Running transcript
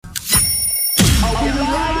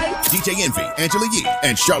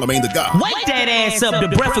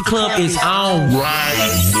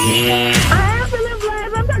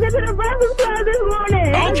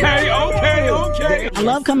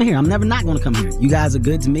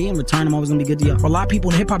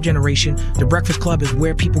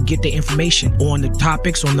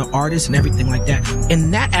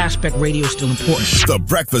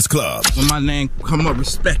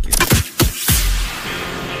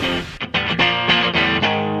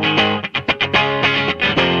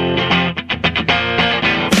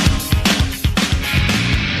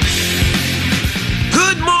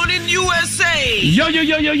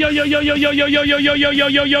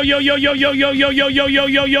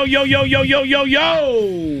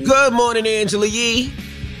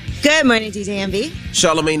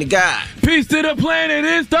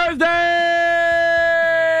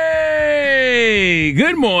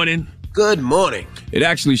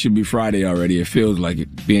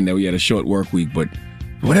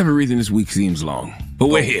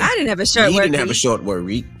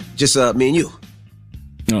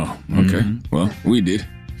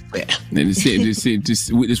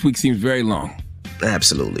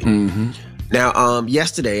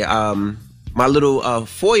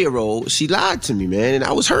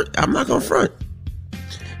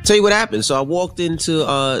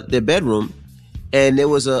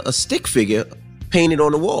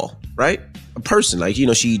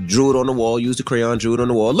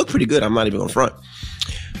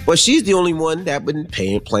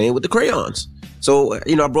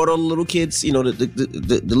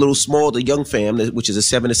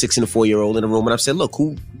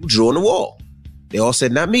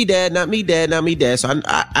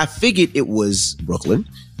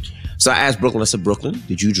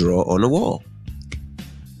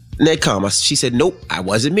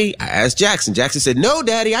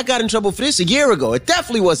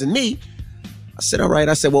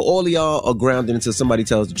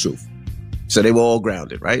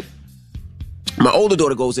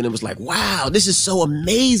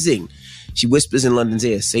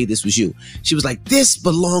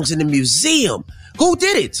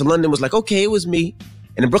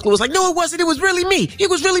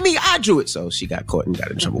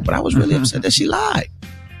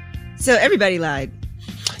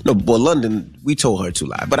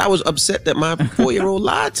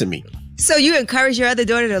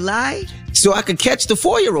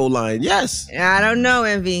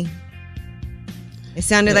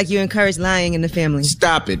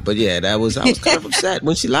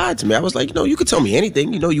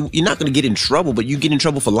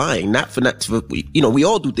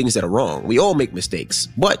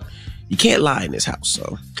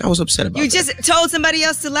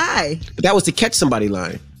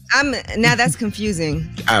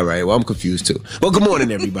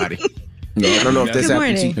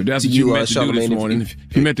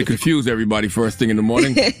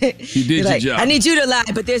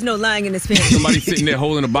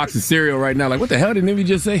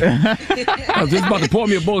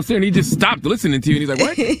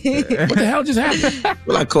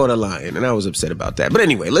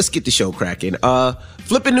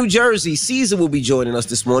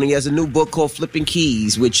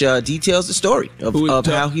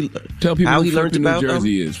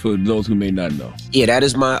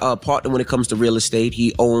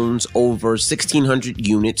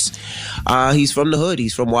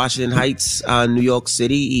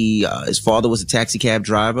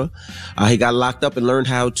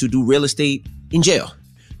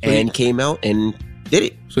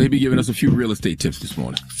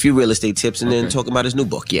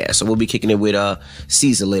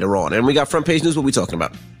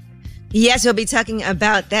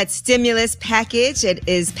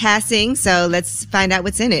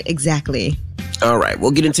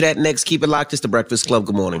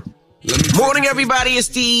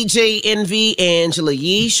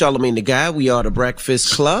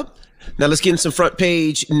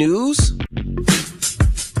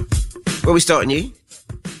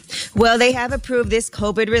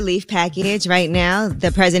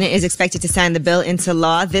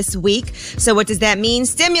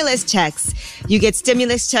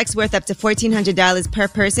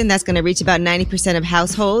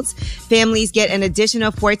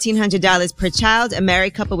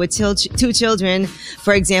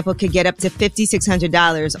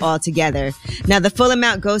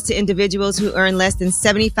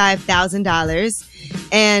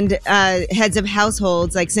And heads of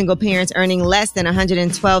households, like single parents earning less than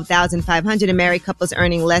 $112,500 and married couples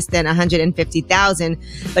earning less than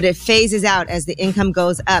 $150,000. But it phases out as the income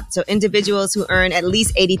goes up. So individuals who earn at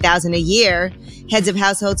least $80,000 a year, heads of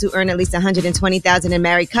households who earn at least $120,000 and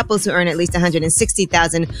married couples who earn at least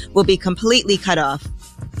 $160,000 will be completely cut off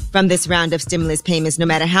from this round of stimulus payments, no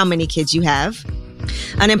matter how many kids you have.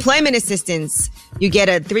 Unemployment assistance. You get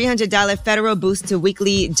a $300 federal boost to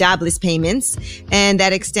weekly jobless payments, and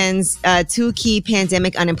that extends 2 key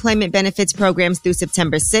pandemic unemployment benefits programs through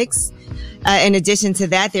September 6th. In addition to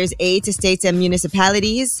that, there's aid to states and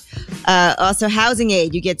municipalities. Also housing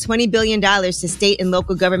aid. You get $20 billion to state and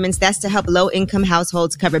local governments. That's to help low-income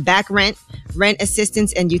households cover back rent, rent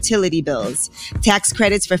assistance, and utility bills. Tax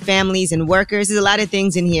credits for families and workers. There's a lot of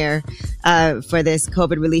things in here for this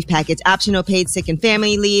COVID relief package. Optional paid sick and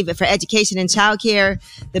family leave. For education and childcare,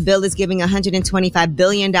 the bill is giving $125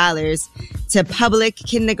 billion to public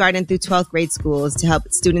kindergarten through 12th grade schools to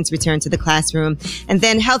help students return to the classroom. And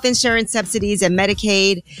then health insurance subsidies and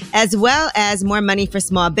Medicaid, as well as more money for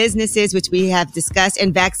small businesses, which we have discussed,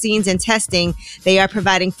 and vaccines and testing. They are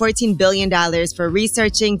providing $14 billion for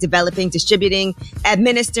researching, developing, distributing,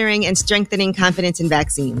 administering, and strengthening confidence in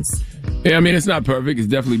vaccines. Yeah, I mean, it's not perfect. It's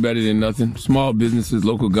definitely better than nothing. Small businesses,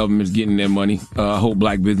 local governments getting their money. I hope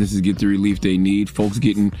black businesses get the relief they need. Folks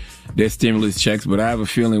getting their stimulus checks. But I have a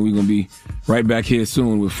feeling we're going to be right back here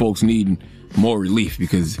soon with folks needing more relief,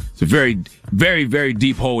 because it's a very, very, very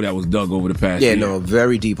deep hole that was dug over the past year. Yeah, no,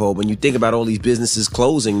 very deep hole. When you think about all these businesses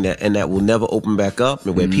closing that will never open back up,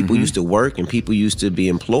 and where people used to work and people used to be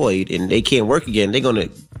employed and they can't work again, they're gonna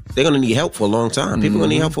need help for a long time. People are gonna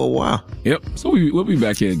need help for a while. Yep. So we'll be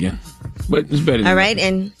back here again, but it's better than all right.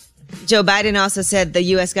 And Joe Biden also said the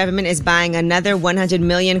U.S. government is buying another 100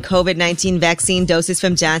 million COVID-19 vaccine doses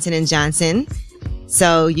from Johnson & Johnson.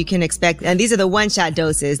 So you can expect, and these are the one-shot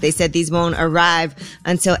doses. They said these won't arrive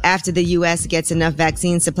until after the U.S. gets enough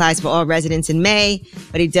vaccine supplies for all residents in May,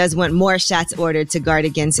 but he does want more shots ordered to guard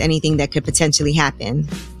against anything that could potentially happen.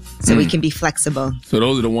 So we can be flexible. So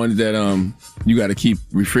those are the ones that you got to keep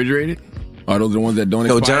refrigerated? Are those the ones that don't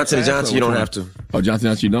expire? No, Johnson & Johnson, you don't have to. Oh, Johnson &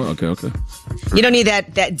 Johnson, you don't? Okay. You don't need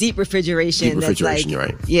that deep refrigeration. Deep refrigeration, that's like, you're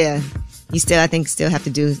right. Yeah. You still have to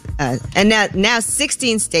do, and now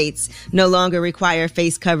 16 states no longer require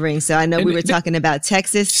face covering. So I know we were talking about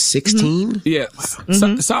Texas. 16? Yeah.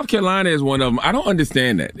 South Carolina is one of them. I don't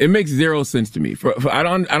understand that. It makes zero sense to me. I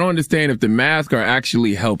don't understand if the masks are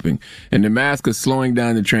actually helping and the masks are slowing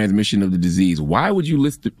down the transmission of the disease. Why would you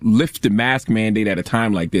lift the mask mandate at a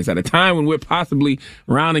time like this, at a time when we're possibly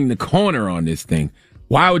rounding the corner on this thing?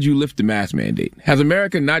 Why would you lift the mask mandate? Has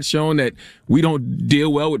America not shown that we don't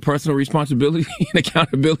deal well with personal responsibility and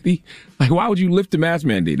accountability? Like, why would you lift the mask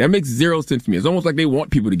mandate? That makes zero sense to me. It's almost like they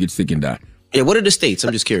want people to get sick and die. Yeah, what are the states?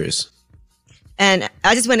 I'm just curious. And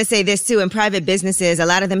I just want to say this too, in private businesses, a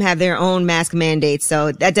lot of them have their own mask mandates.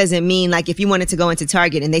 So that doesn't mean, like, if you wanted to go into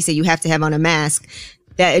Target and they say you have to have on a mask,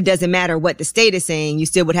 that it doesn't matter what the state is saying, you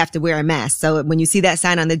still would have to wear a mask. So when you see that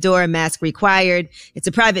sign on the door, mask required, it's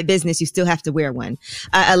a private business, you still have to wear one.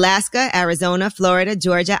 Alaska, Arizona, Florida,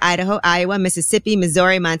 Georgia, Idaho, Iowa, Mississippi,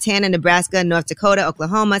 Missouri, Montana, Nebraska, North Dakota,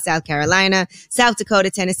 Oklahoma, South Carolina, South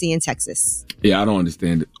Dakota, Tennessee, and Texas. Yeah, I don't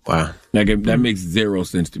understand it. Wow. That makes zero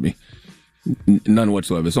sense to me. None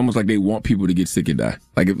whatsoever. It's almost like they want people to get sick and die.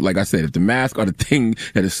 Like I said, if the masks are the thing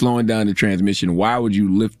that is slowing down the transmission, why would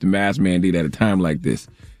you lift the mask mandate at a time like this?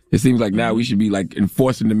 It seems like now we should be like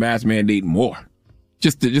enforcing the mask mandate more,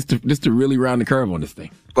 just to really round the curve on this thing.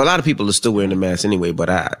 Well, a lot of people are still wearing the mask anyway, but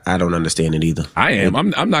I don't understand it either. I am. I'm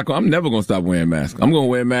never gonna stop wearing masks. I'm gonna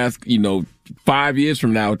wear a mask, 5 years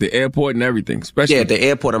from now at the airport and everything. Especially at the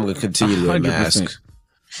airport, I'm gonna continue to wear a mask.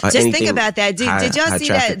 Just think about that. Did y'all see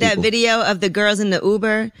that video of the girls in the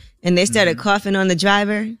Uber and they started coughing on the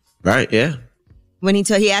driver? Right, yeah. When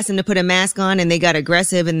he asked them to put a mask on and they got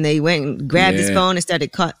aggressive and they went and grabbed his phone and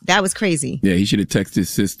started that was crazy. Yeah, he should have texted his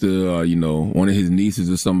sister or, one of his nieces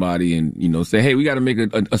or somebody and, say, hey, we got to make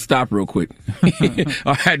a stop real quick.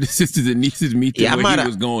 Or had the sisters and nieces meet them where he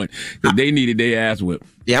was going because they needed their ass whipped.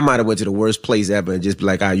 Yeah, I might have went to the worst place ever and just be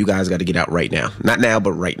like, you guys got to get out right now. Not now,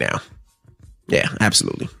 but right now. Yeah,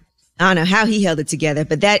 absolutely. I don't know how he held it together,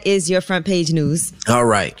 but that is your front page news. All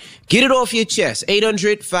right. Get it off your chest.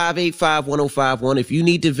 800-585-1051. If you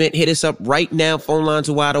need to vent, hit us up right now. Phone lines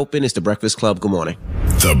are wide open. It's The Breakfast Club. Good morning.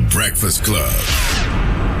 The Breakfast Club.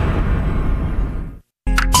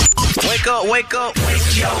 Wake up, wake up,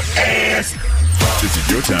 wake your ass. This is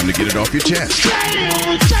your time to get it off your chest.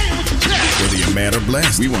 Whether you're mad or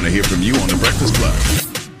blessed, we want to hear from you on The Breakfast Club.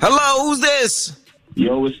 Hello, who's this?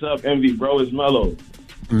 Yo, what's up, Envy, bro? It's Mello.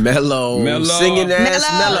 Mellow. Singing ass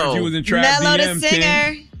Mellow. You was in Trap Mellow the DM,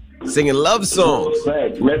 singer. King. Singing love songs.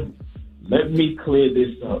 Let me clear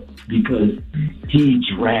this up because he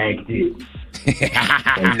dragged it.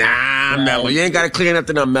 Nah, Mellow. You ain't got to clear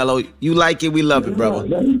nothing up, Mellow. You like it, we love it, brother.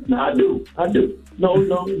 No, I do. No,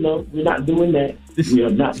 we're not doing that. We are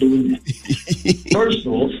not doing that. First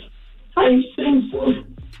off, I ain't sing for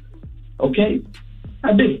him. Okay?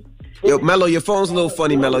 I did. Yo, Mellow, your phone's a little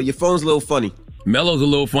funny, Mellow. Your phone's a little funny. Mellow's a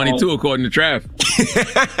little funny, too, according to Trav.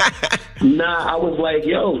 Nah, I was like,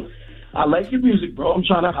 yo, I like your music, bro. I'm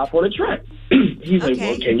trying to hop on a track. He's like,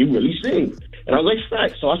 well, can you really sing? And I was like,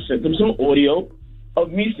 fact. So I sent him some audio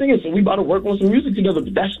of me singing. So we about to work on some music together.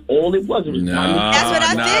 But that's all it was. It was That's what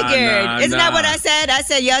I figured. Isn't that what I said? I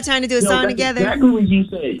said y'all trying to do a song together. Exactly what you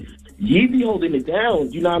said. Ye be holding it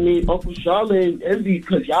down. You know what I mean? Uncle Charlotte and Envy,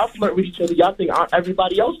 because y'all flirt with each other. Y'all think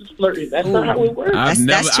everybody else is flirting. That's not how it works.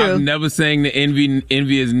 That's true. I've never sang to Envy.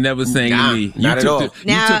 Envy has never sang to me. Not at all. You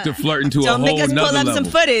took the flirting to a whole nother level. Don't make us pull up some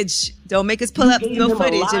footage. Don't make us pull up no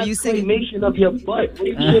footage of you singing. Of your butt. What are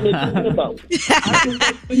you talking about?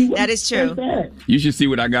 That is true. You should see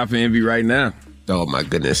what I got for Envy right now. Oh, my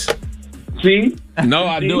goodness. See? No,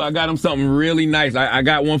 I do. I got him something really nice. I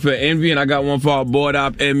got one for Envy and I got one for our board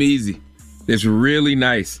op M-Easy. It's really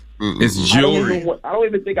nice. It's jewelry. I don't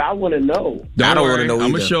even think I want to know. I don't want to know either.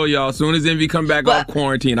 I'm going to show y'all as soon as Envy come back off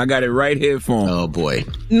quarantine. I got it right here for him. Oh, boy.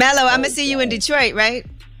 Mellow, I'm going to see you in Detroit, right?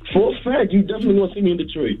 For a fact, you definitely want to see me in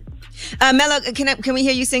Detroit. Mellow, can we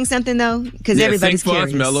hear you sing something, though? Because everybody's sing for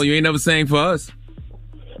curious. us, Mellow. You ain't never sang for us.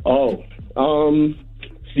 Oh,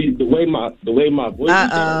 see, the way my voice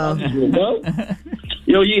is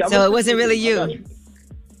Yo, yeah. So it wasn't really you.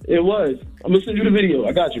 It was. I'm going to send you the video.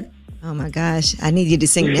 I got you. Oh, my gosh. I need you to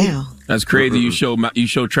sing now. That's crazy. You show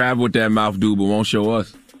Trav with that mouth, dude, but won't show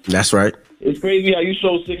us. That's right. It's crazy how you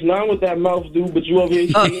show 6ix9ine with that mouth, dude, but you over here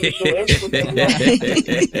show everything with that mouth.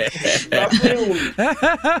 Stop playing with me. All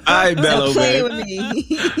right, Mellow, man. With me.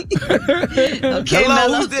 Okay, Hello,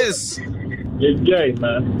 Mellow. who's this? It's Jay,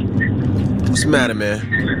 man. What's the matter, man?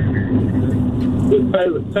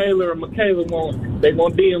 Taylor and Michaela they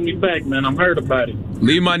gonna DM me back, man. I'm hurt about it.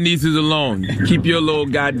 Leave my nieces alone. Keep your little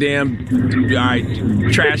goddamn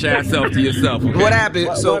trash ass self to yourself. Okay? What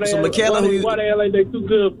happened? So Michaela, why the hell ain't they too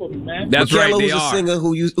good for me, man? That's Michaela, right, they who's are. a singer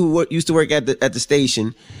who used to work at the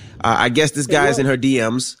station. I guess this guy's in her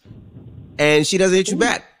DMs, and she doesn't hit you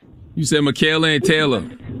back. You said Michaela and Taylor.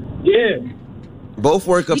 Yeah. Both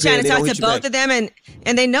work up You here. trying to talk to both of them, and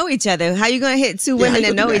they know each other. How you gonna hit two women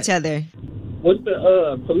that know each other? What's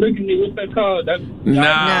the polygamy? What's that called?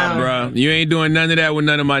 Nah, bro. You ain't doing none of that with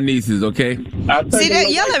none of my nieces, okay? See,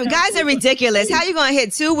 guys are ridiculous. How you gonna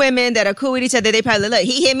hit two women that are cool with each other? They probably look.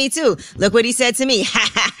 He hit me too. Look what he said to me.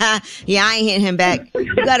 Yeah, I ain't hitting him back.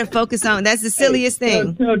 You gotta focus on. That's the silliest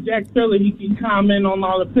thing. Tell Jack Thriller he can comment on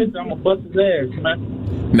all the pictures. I'm gonna bust his ass, man.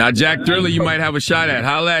 Now, Jack Thriller, you might have a shot at.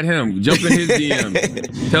 Holla at him. Jump in his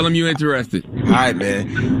DM. Tell him you interested. All right,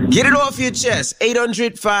 man. Get it off your chest.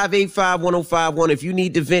 800-585-1051. If you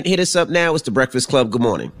need to vent, hit us up now. It's The Breakfast Club. Good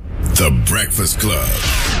morning. The Breakfast Club.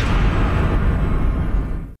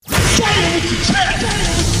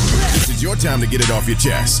 This is your time to get it off your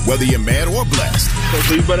chest, whether you're mad or blessed.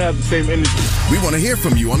 So you better have the same energy. We want to hear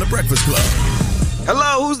from you on The Breakfast Club.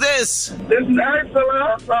 Hello, who's this? This is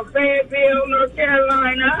Ursula from Fayetteville, North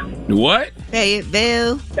Carolina. What?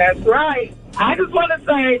 Fayetteville. That's right. I just want to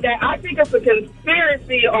say that I think it's a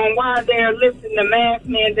conspiracy on why they're lifting the mask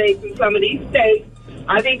mandates in some of these states.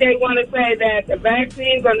 I think they want to say that the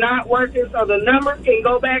vaccines are not working so the numbers can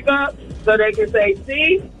go back up so they can say,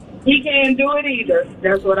 see, he can't do it either.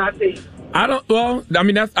 That's what I think. I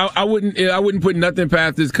wouldn't put nothing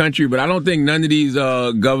past this country, but I don't think none of these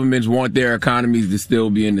governments want their economies to still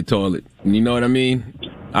be in the toilet. You know what I mean?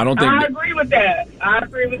 I agree with that.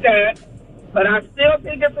 But I still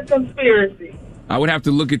think it's a conspiracy. I would have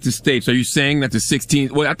to look at the states. Are you saying that the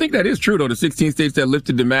 16? Well, I think that is true though. The 16 states that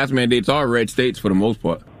lifted the mask mandates are red states for the most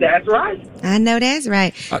part. That's right. I know that's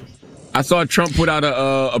right. I saw Trump put out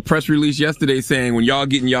a press release yesterday saying when y'all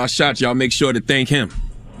getting y'all shots, y'all make sure to thank him.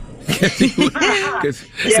 Because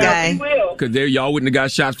y'all wouldn't have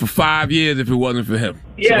got shots for 5 years if it wasn't for him.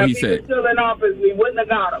 Yeah, so he if he said. was still in office, we wouldn't have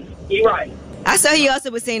got him. You're right. I saw he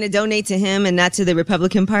also was saying to donate to him and not to the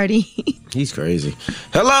Republican Party. He's crazy.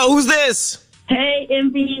 Hello, who's this? Hey,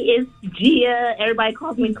 Envy, it's Gia. Everybody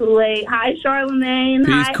calls me Kool-Aid. Hi, Charlamagne.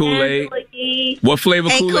 Peace, Hi, Kool-Aid. Angela. What flavor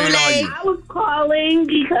Kool-Aid are you? I was calling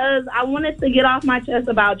because I wanted to get off my chest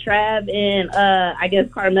about Trav and, I guess,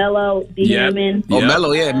 Carmelo DMing. Oh,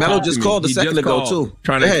 Mello, yeah. Mello just called a second ago, too.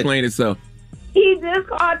 Trying to explain itself. He just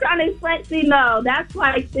called trying to explain. See, no, that's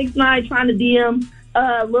like 6ix9ine trying to DM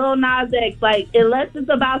Lil Nas X, like, unless it's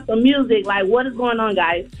about some music, like, what is going on,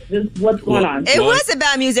 guys? Just what's going on? It was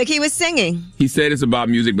about music. He was singing. He said it's about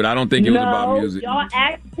music, but I don't think it was about music. Y'all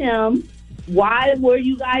asked him, why were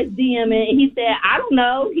you guys DMing? And he said, I don't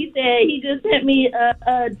know. He said he just sent me a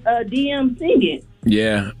DM singing.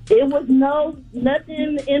 Yeah. It was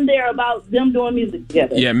nothing in there about them doing music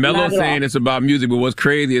together. Yeah, Mello saying it's about music, but what's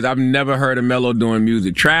crazy is I've never heard of Mello doing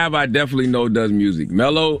music. Trav, I definitely know does music.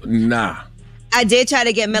 Mello, nah. I did try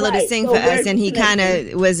to get Mello to sing for us, and he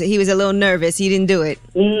was a little nervous. He didn't do it.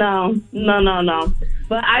 No.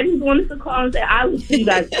 But I just wanted to call and say I listen to you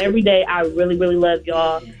guys every day. I really, really love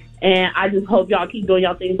y'all. And I just hope y'all keep doing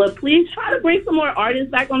y'all thing. But please try to bring some more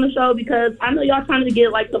artists back on the show, because I know y'all trying to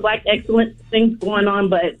get like the Black Excellence things going on.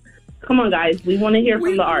 But come on, guys. We want to hear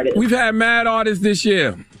from the artists. We've had mad artists this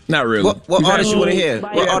year. Not really. What artists you want to hear?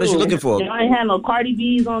 What artists you looking for? Y'all ain't had no Cardi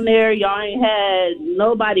B's on there. Y'all ain't had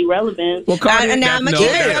nobody relevant. Well, Cardi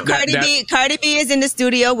B is in the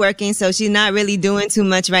studio working, so she's not really doing too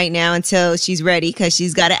much right now until she's ready, because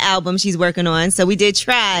she's got an album she's working on. So we did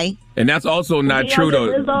try. And that's also not true, though.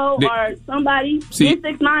 Lizzo or somebody,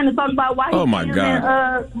 6ix9ine, is talking about why he's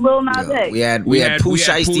Lil Nas X. We had Pooh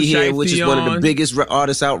Shiesty here, which is one of the biggest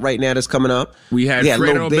artists out right now that's coming up. We had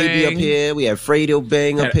Lil Baby up here. We had Fredo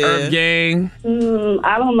Bang up here. Earth Gang.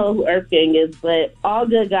 I don't know who Earth Gang is, but all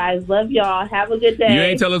good, guys. Love y'all. Have a good day. You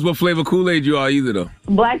ain't tell us what flavor Kool-Aid you are either, though.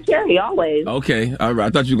 Black cherry, always. Okay, all right. I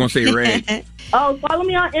thought you were going to say red. Oh, follow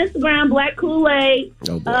me on Instagram, Black Kool-Aid.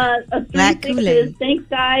 Oh, boy. Black Kool-Aid. Thanks,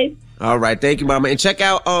 guys. All right, thank you, Mama. And check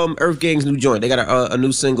out Earth Gang's new joint. They got a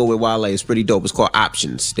new single with Wale. It's pretty dope. It's called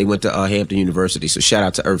Options. They went to Hampton University, so shout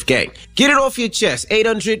out to Earth Gang. Get it off your chest.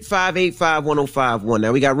 800-585-1051.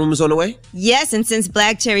 Now we got rumors on the way? Yes, and since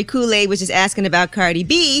Black Cherry Kool-Aid was just asking about Cardi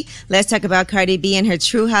B, let's talk about Cardi B and her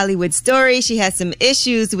True Hollywood story. She has some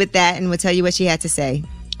issues with that, and we'll tell you what she had to say.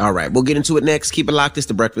 All right, we'll get into it next. Keep it locked. It's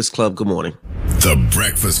The Breakfast Club. Good morning. The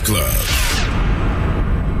Breakfast Club.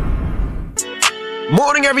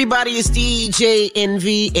 Morning, everybody. It's DJ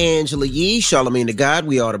Envy, Angela Yee, Charlamagne the God.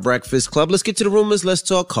 We are The Breakfast Club. Let's get to the rumors. Let's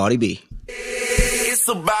talk Cardi B. It's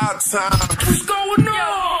about time. What's going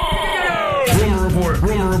on?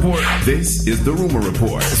 Rumor report. This is the Rumor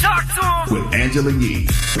Report with Angela Yee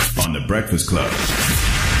on The Breakfast Club.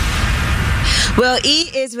 Well, E!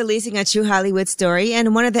 is releasing a True Hollywood story,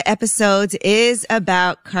 and one of the episodes is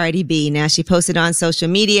about Cardi B. Now, she posted on social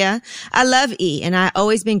media, I love E! and I've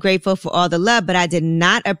always been grateful for all the love, but I did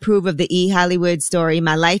not approve of the E! Hollywood story.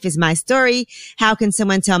 My life is my story. How can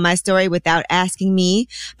someone tell my story without asking me?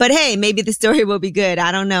 But hey, maybe the story will be good.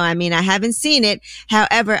 I don't know. I mean, I haven't seen it.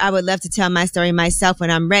 However, I would love to tell my story myself when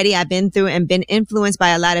I'm ready. I've been through and been influenced by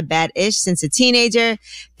a lot of bad-ish since a teenager.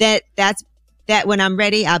 That when I'm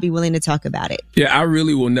ready, I'll be willing to talk about it. Yeah, I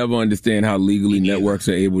really will never understand how legally networks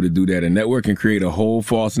are able to do that. A network can create a whole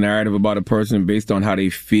false narrative about a person based on how they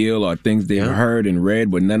feel or things they've heard and read,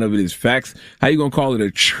 but none of it is facts. How you going to call it a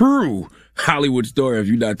true Hollywood story if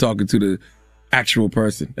you're not talking to the actual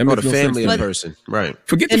person? Or the family of the person. Right.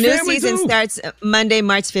 Forget the family, new season starts Monday,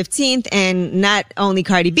 March 15th, and not only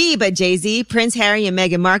Cardi B, but Jay-Z, Prince Harry and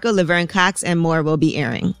Meghan Markle, Laverne Cox, and more will be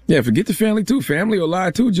airing. Yeah, forget the family, too. Family will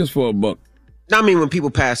lie, too, just for a buck. I mean, when people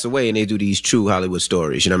pass away and they do these true Hollywood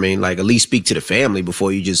stories, you know what I mean? Like, at least speak to the family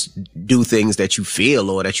before you just do things that you feel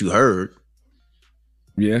or that you heard.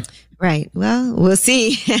 Yeah. Right. Well, we'll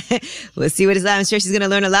see. We'll see what it's like. I'm sure she's going to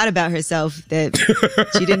learn a lot about herself that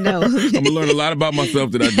she didn't know. I'm going to learn a lot about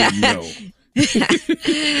myself that I didn't know.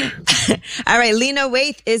 All right, Lena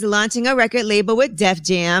Waithe is launching a record label with Def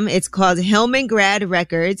Jam. It's called Hillmangrad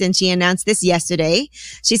Records, and she announced this yesterday.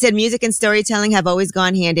 She said music and storytelling have always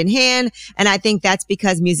gone hand in hand, and I think that's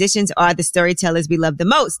because musicians are the storytellers we love the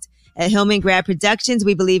most. At Hillmangrad Productions,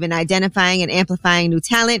 we believe in identifying and amplifying new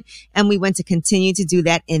talent, and we want to continue to do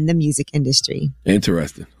that in the music industry.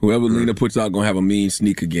 Interesting. Whoever Lena puts out gonna have a mean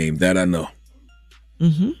sneaker game. That I know.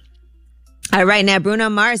 Mm-hmm. All right, now Bruno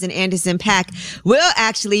Mars and Anderson .Paak will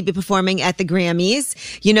actually be performing at the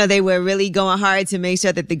Grammys. You know, they were really going hard to make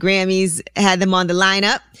sure that the Grammys had them on the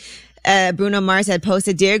lineup. Bruno Mars had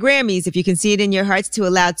posted, Dear Grammys, if you can see it in your hearts to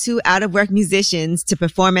allow 2 out-of-work musicians to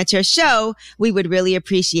perform at your show, we would really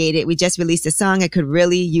appreciate it. We just released a song. It could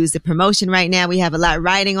really use the promotion right now. We have a lot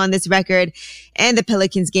riding on this record and the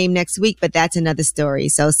Pelicans game next week, but that's another story.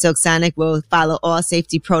 So Silk Sonic will follow all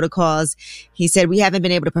safety protocols. He said, we haven't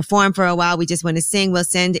been able to perform for a while. We just want to sing. We'll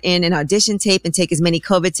send in an audition tape and take as many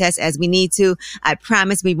COVID tests as we need to. I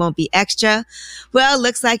promise we won't be extra. Well,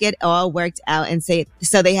 looks like it all worked out, and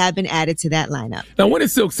so they have been added to that lineup. Now, when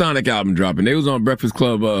is Silk Sonic album dropping? They was on Breakfast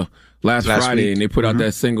Club last Friday, week. And they put out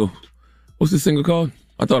that single. What's the single called?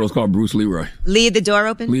 I thought it was called Bruce Leroy. Leave the Door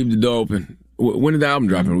Open? Leave the Door Open. When did the album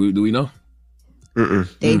drop? Do we know?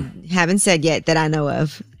 They haven't said yet that I know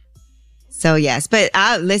of. So, yes. But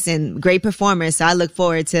listen, great performers. So I look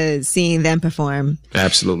forward to seeing them perform.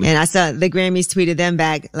 Absolutely. And I saw the Grammys tweeted them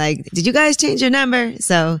back like, did you guys change your number?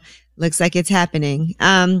 So looks like it's happening.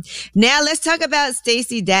 Now let's talk about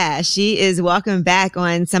Stacey Dash. She is walking back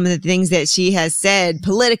on some of the things that she has said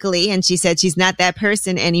politically. And she said she's not that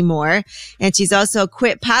person anymore. And she's also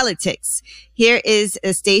quit politics. Here is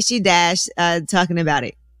Stacey Dash talking about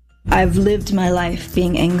it. I've lived my life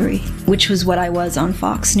being angry, which was what I was on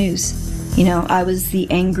Fox News. You know, I was the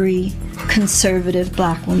angry, conservative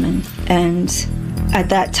black woman. And at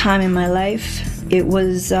that time in my life, it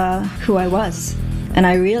was who I was. And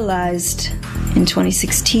I realized in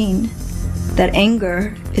 2016 that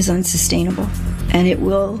anger is unsustainable and it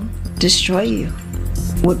will destroy you.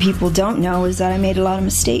 What people don't know is that I made a lot of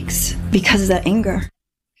mistakes because of that anger.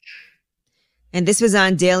 And this was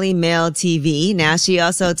on Daily Mail TV. Now, she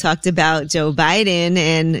also talked about Joe Biden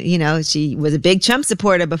and, you know, she was a big Trump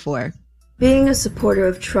supporter before. Being a supporter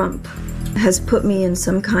of Trump has put me in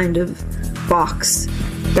some kind of box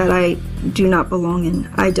that I do not belong in.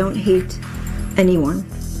 I don't hate anyone.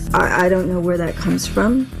 I don't know where that comes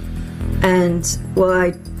from. And,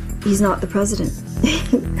 well, he's not the president.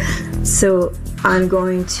 So I'm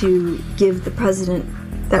going to give the president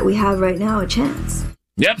that we have right now a chance.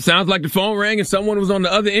 Yep, sounds like the phone rang and someone was on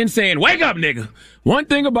the other end saying, wake up, nigga. One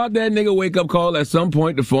thing about that nigga wake up call, at some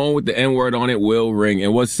point the phone with the N-word on it will ring.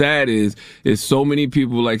 And what's sad is so many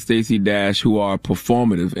people like Stacey Dash who are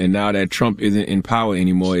performative, and now that Trump isn't in power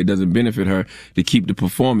anymore, it doesn't benefit her to keep the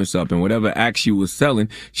performance up. And whatever act she was selling,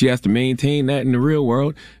 she has to maintain that in the real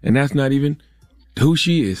world, and that's not even who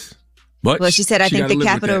she is. But well, she said, I think the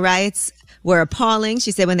Capitol riots were appalling.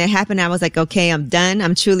 She said, when they happened, I was like, okay, I'm done.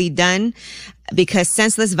 I'm truly done. Because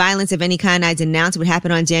senseless violence of any kind I denounced what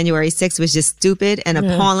happened on January 6th was just stupid and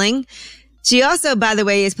appalling. She also, by the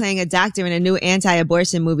way, is playing a doctor in a new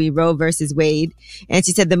anti-abortion movie, Roe versus Wade. And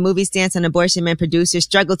she said the movie stance on abortion meant producers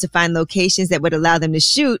struggled to find locations that would allow them to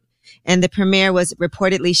shoot. And the premiere was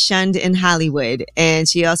reportedly shunned in Hollywood. And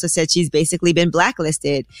she also said she's basically been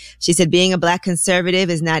blacklisted. She said being a black conservative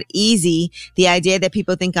is not easy. The idea that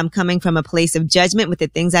people think I'm coming from a place of judgment with the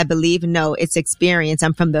things I believe, no, it's experience.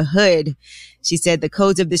 I'm from the hood. She said the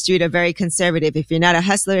codes of the street are very conservative. If you're not a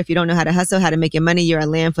hustler, if you don't know how to hustle, how to make your money, you're a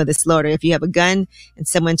lamb for the slaughter. If you have a gun and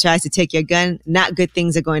someone tries to take your gun, not good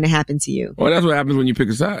things are going to happen to you. Well, that's what happens when you pick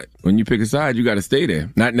a side. When you pick a side, you got to stay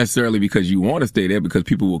there. Not necessarily because you want to stay there, because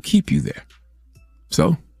people will keep you there.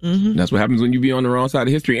 So that's what happens when you be on the wrong side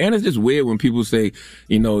of history. And it's just weird when people say,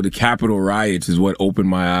 you know, the Capitol riots is what opened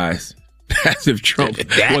my eyes. As if Trump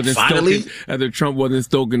wasn't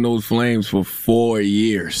stoking those flames for 4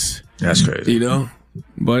 years. That's crazy. You know?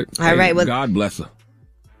 But all right, well, God bless her.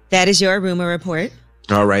 That is your rumor report.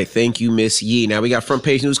 All right. Thank you, Miss Yee. Now we got front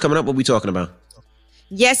page news coming up. What are we talking about?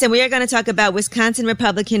 Yes, and we are going to talk about Wisconsin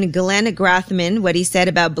Republican Glenn Grothman, what he said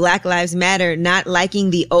about Black Lives Matter not liking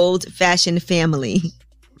the old-fashioned family.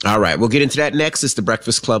 All right. We'll get into that next. It's The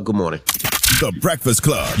Breakfast Club. Good morning. The Breakfast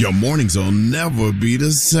Club. Your mornings will never be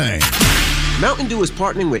the same. Mountain Dew is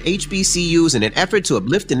partnering with HBCUs in an effort to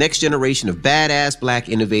uplift the next generation of badass black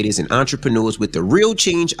innovators and entrepreneurs with the Real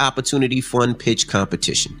Change Opportunity Fund Pitch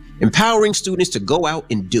Competition, empowering students to go out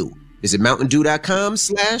and do. Visit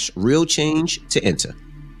mountaindew.com/realchange to enter.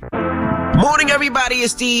 Morning, everybody.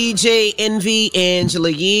 It's DJ Envy,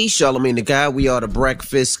 Angela Yee, Charlamagne the Guy. We are The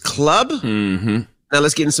Breakfast Club. Now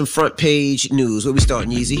let's get in some front page news. Where we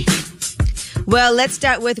starting, Yeezy? Well, let's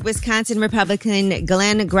start with Wisconsin Republican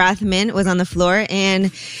Glenn Grothman was on the floor,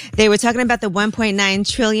 and they were talking about the $1.9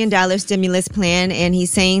 trillion stimulus plan, and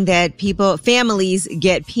he's saying that families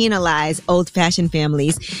get penalized, old-fashioned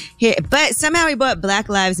families. But somehow he brought Black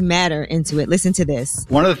Lives Matter into it. Listen to this.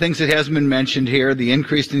 One of the things that hasn't been mentioned here, the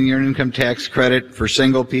increase in the earned income tax credit for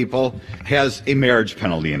single people has a marriage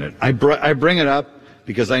penalty in it. I bring it up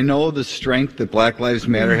because I know the strength that Black Lives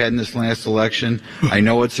Matter had in this last election. I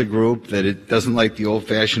know it's a group that it doesn't like the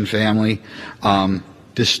old-fashioned family.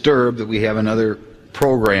 Disturbed that we have another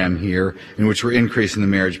program here in which we're increasing the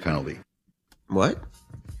marriage penalty. What?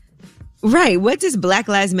 Right. What does Black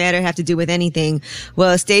Lives Matter have to do with anything?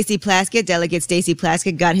 Well, Stacey Plaskett, Delegate Stacey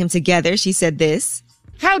Plaskett, got him together. She said this.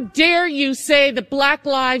 How dare you say that Black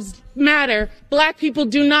Lives Matter, black people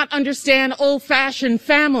do not understand old-fashioned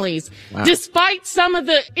families. Wow. Despite some of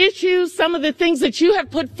the issues, some of the things that you have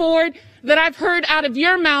put forward that I've heard out of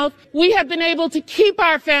your mouth, we have been able to keep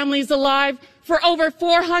our families alive for over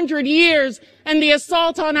 400 years and the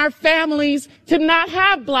assault on our families to not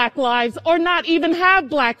have black lives or not even have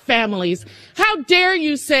black families. How dare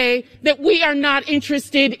you say that we are not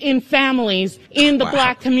interested in families in the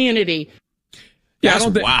black community? Yeah,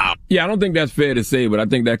 I don't think that's fair to say, but I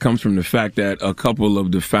think that comes from the fact that a couple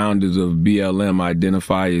of the founders of BLM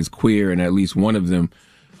identify as queer, and at least one of them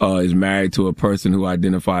is married to a person who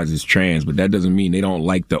identifies as trans. But that doesn't mean they don't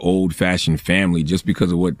like the old-fashioned family just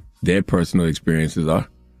because of what their personal experiences are.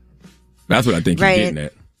 That's what I think he's getting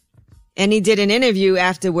at. And he did an interview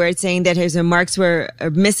afterwards saying that his remarks were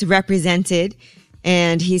misrepresented.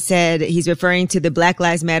 And he said he's referring to the Black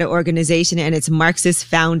Lives Matter organization and its Marxist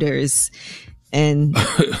founders. And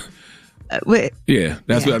that's what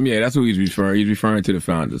he's referring. He's referring to the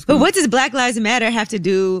founders. But what does Black Lives Matter have to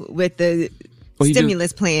do with the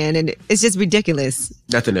stimulus plan? And it's just ridiculous.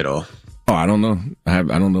 Nothing at all. Oh, I don't know. I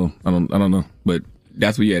don't know. But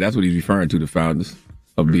that's what he's referring to, the founders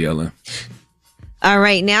of BLM. All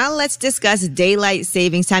right, now let's discuss daylight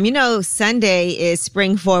savings time. You know, Sunday is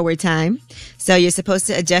spring forward time, so you're supposed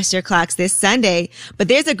to adjust your clocks this Sunday. But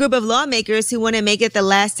there's a group of lawmakers who want to make it the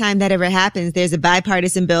last time that ever happens. There's a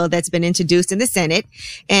bipartisan bill that's been introduced in the Senate,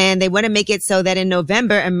 and they want to make it so that in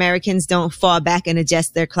November, Americans don't fall back and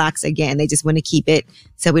adjust their clocks again. They just want to keep it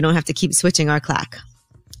so we don't have to keep switching our clock.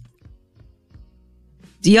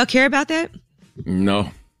 Do y'all care about that?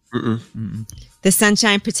 No. The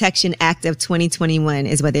Sunshine Protection Act of 2021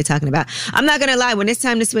 is what they're talking about. I'm not going to lie. When it's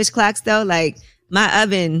time to switch clocks, though, like my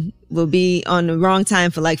oven will be on the wrong time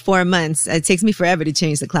for like 4 months. It takes me forever to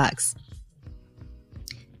change the clocks.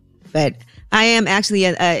 But I am actually,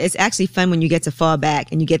 it's actually fun when you get to fall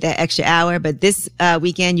back and you get that extra hour. But this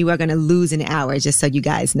weekend, you are going to lose an hour, just so you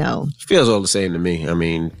guys know. Feels all the same to me. I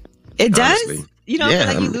mean, it honestly. Does? You don't feel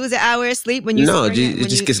like you lose an hour of sleep when you it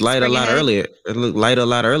just gets lighter a lot earlier. It look lighter a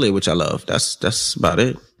lot earlier, which I love. That's about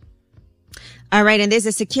it. All right, and there's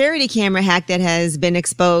a security camera hack that has been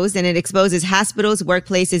exposed, and it exposes hospitals,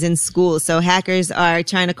 workplaces, and schools. So hackers are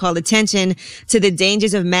trying to call attention to the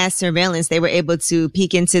dangers of mass surveillance. They were able to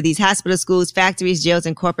peek into these hospitals, schools, factories, jails,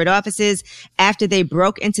 and corporate offices after they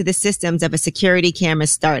broke into the systems of a security camera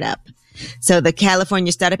startup. So the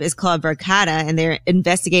California startup is called Verkada, and they're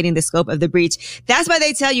investigating the scope of the breach. That's why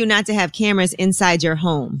they tell you not to have cameras inside your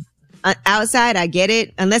home. Outside, I get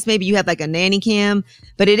it, unless maybe you have like a nanny cam,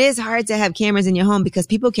 but it is hard to have cameras in your home because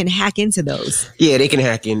people can hack into those. Yeah, they can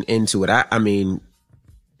hack into it. I mean,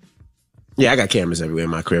 yeah, I got cameras everywhere in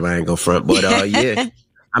my crib. I ain't go front, but yeah.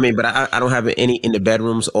 I mean, but I don't have any in the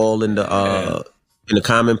bedrooms, all in the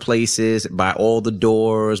common places, by all the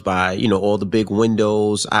doors, by, all the big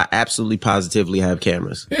windows. I absolutely positively have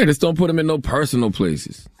cameers. Yeah, just don't put them in no personal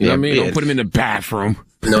places. You know what I mean? Don't put them in the bathroom.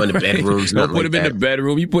 No, in the bedrooms. Don't put them in the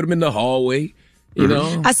bedroom. You put them in the hallway. You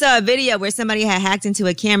know? I saw a video where somebody had hacked into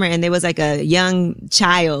a camera and there was like a young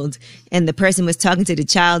child and the person was talking to the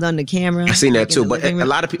child on the camera. I seen that too, but a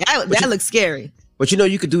lot of people. That looks scary. But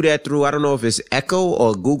you could do that through, I don't know if it's Echo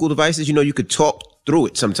or Google devices. You could talk through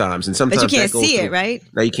it sometimes, and sometimes but you can't see it, right?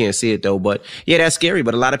 No, you can't see it though. But yeah, that's scary.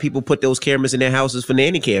 But a lot of people put those cameras in their houses for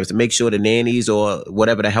nanny cams to make sure the nannies or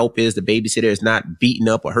whatever the help is, the babysitter, is not beating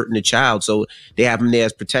up or hurting the child. So they have them there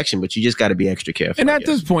as protection. But you just got to be extra careful. And at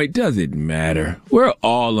this point, does it matter? We're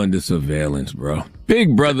all under surveillance, bro.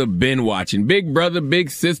 Big brother been watching. Big brother,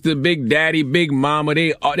 big sister, big daddy, big mama.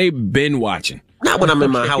 They been watching. Not when I'm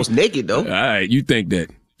in my house naked though. All right, you think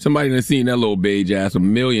that? Somebody done seen that little beige ass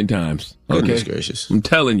 1,000,000 times. Goodness gracious. I'm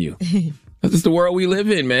telling you. That's just the world we live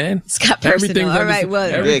in, man. It's got personal. All right, well.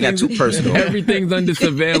 Yeah, it got too personal. Everything's under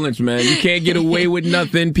surveillance, man. You can't get away with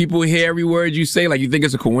nothing. People hear every word you say. Like, you think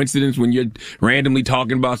it's a coincidence when you're randomly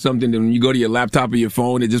talking about something, then when you go to your laptop or your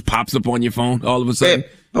phone, it just pops up on your phone all of a sudden. Yeah.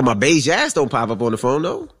 Oh, my beige ass don't pop up on the phone,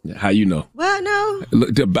 though. How you know? Well, no.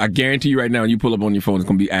 Look, I guarantee you right now, when you pull up on your phone, it's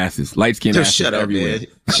going to be asses. Light skin asses shut up, everywhere. Man.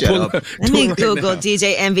 Shut up. Let me Google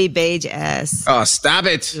DJ Envy beige ass. Oh, stop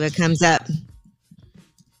it. See what comes up.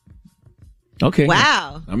 Okay.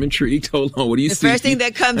 Wow. I'm intrigued. Hold on. What do you see? The first thing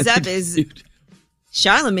that comes up is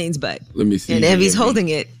Charlamagne's butt. Let me see. And Envy's holding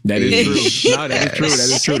it. That is true. No, that is true. That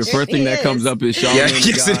is true. The first thing that comes up is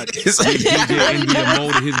Charlamagne's God. DJ Envy a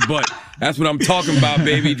mold of his butt. That's what I'm talking about,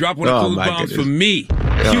 baby. Drop one of those bombs for me.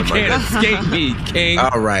 You can't escape me, King.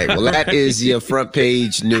 All right. Well, that is your front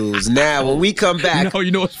page news. Now, when we come back.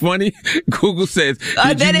 You know what's funny? Google says.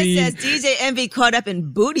 Then it says DJ Envy caught up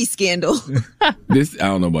in booty scandal. I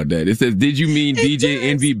don't know about that. It says, did you mean DJ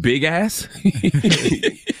Envy big ass?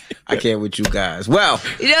 I can't with you guys. Well,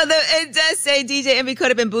 it does say DJ Envy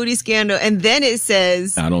caught up in booty scandal, and then it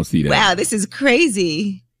says, I don't see that. Wow, this is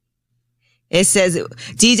crazy. It says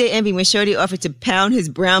DJ Envy when Shorty offered to pound his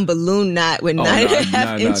brown balloon knot with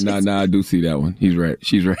 9.5 inches. No, I do see that one. He's right.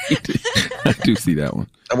 She's right. I do see that one.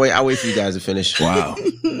 I'll wait for you guys to finish. Wow.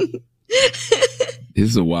 This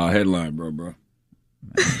is a wild headline, bro.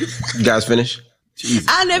 You guys finish? Jesus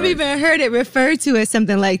I never Christ. even heard it referred to as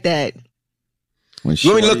something like that. When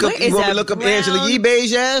You want me to look What up, is you want me a to look up brown- Angela Yee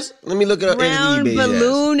beige ass? Let me look it up Brown Angela Yee beige ass.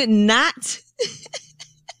 balloon knot.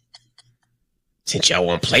 Since y'all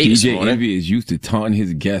want to play this DJ morning. Envy is used to taunting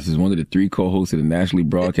his guests as one of the 3 co-hosts of the nationally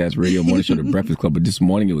broadcast radio morning show, The Breakfast Club. But this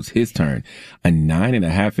morning it was his turn. A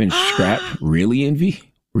 9.5-inch strap? Really, Envy?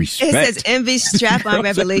 Respect. It says Envy's strap-on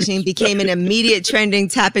revelation became an immediate trending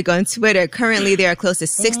topic on Twitter. Currently, there are close to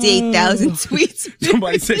 68,000 tweets.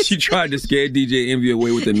 Somebody said she tried to scare DJ Envy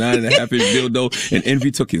away with the 9.5-inch dildo, and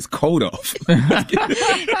Envy took his coat off.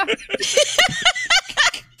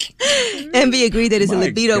 Envy agreed that his My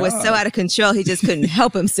libido was God. so out of control, he just couldn't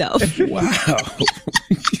help himself. Wow.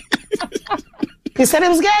 He said it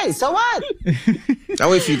was gay. So what?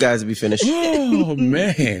 I'll wait for you guys to be finished. Oh,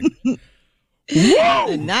 man. The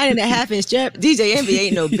 9.5-inch strap. DJ Envy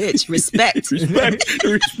ain't no bitch. Respect.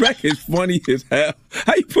 Respect is funny as hell.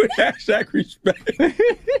 How you put hashtag respect?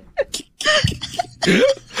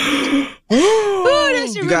 Ooh,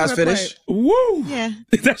 that's your You guys rumor report. finished? Woo. Yeah.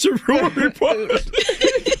 That's your rumor report.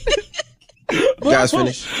 You guys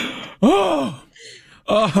finished? Oh,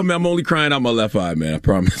 man, I'm only crying out my left eye, man. I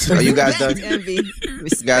promise. Are you guys done? Envy. You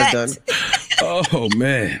guys done? Oh,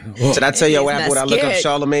 man. Whoa. Should I tell you what Envy's happened when I not look up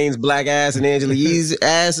scared. Charlamagne's black ass and Angela Yee's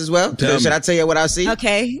ass as well? Tell Should me. I tell you what I see?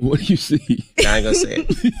 Okay. What do you see? I ain't gonna say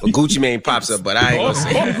it. Well, Gucci Mane pops up, but I ain't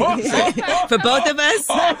gonna say it. For both of us?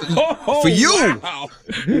 Oh, For you. Wow.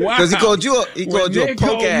 Because he called you a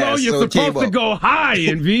punk ass. You're so it came supposed to up. go high,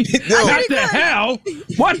 Envy. No. What the hell?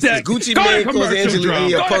 What the? Gucci Go Mane to calls commercial, Angela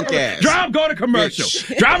Yee a Drum. punk Go to- ass. Drum, go to commercial.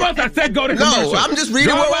 Bitch. Drum us, I said go to commercial. No, I'm just reading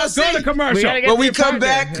Drum what I us, see. Go to commercial. When we come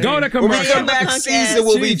back, Go to when we commercial. come back, Punk Caesar ass.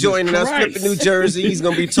 will be Jesus joining us, Christ. Flipping New Jersey. He's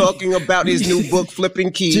going to be talking about his new book,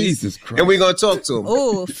 Flipping Keys. Jesus Christ. And we're going to talk to him.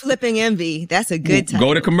 Ooh, flipping Envy. That's a good time.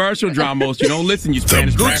 Go to commercial, Dramos. You don't listen, you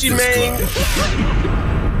Spanish Gucci rappers. Mane.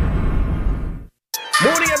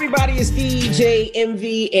 Morning, everybody. It's DJ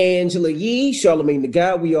Envy, Angela Yee, Charlamagne the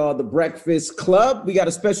God. We are the Breakfast Club. We got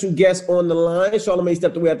a special guest on the line. Charlamagne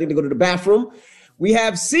stepped away, I think, to go to the bathroom. We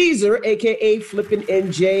have Caesar, a.k.a. Flippin'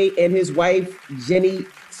 NJ, and his wife, Jenny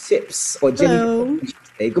Tips. Or Jenny. Hello.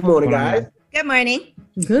 Hey, good morning, guys. Good morning.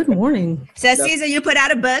 Good morning. So, Caesar, you put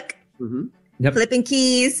out a book, Yep. Flipping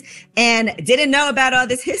Keys, and didn't know about all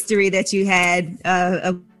this history that you had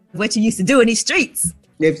of what you used to do in these streets.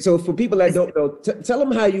 So for people that don't know, tell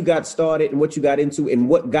them how you got started and what you got into and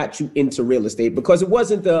what got you into real estate. Because it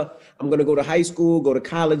wasn't I'm going to go to high school, go to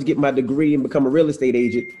college, get my degree, and become a real estate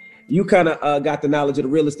agent. You kind of got the knowledge of the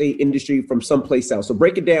real estate industry from someplace else. So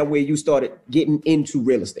break it down where you started getting into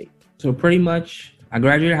real estate. So pretty much, I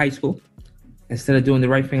graduated high school. Instead of doing the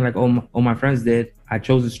right thing like all my friends did, I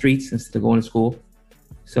chose the streets instead of going to school.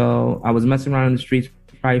 So I was messing around in the streets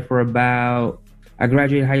probably for I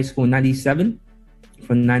graduated high school in 97.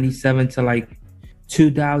 From 97 to like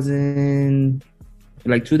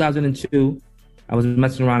 2002, I was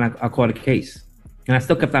messing around. I caught a case. And I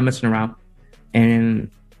still kept on messing around. And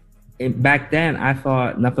back then, I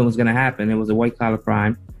thought nothing was going to happen. It was a white-collar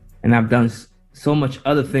crime. And I've done so much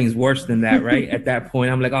other things worse than that, right? At that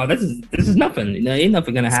point, I'm like, oh, this is nothing. You know, ain't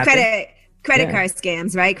nothing going to happen. Credit Yeah. card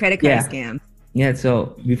scams, right? Credit card scams. Yeah,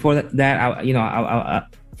 so before that, I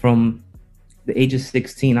from the age of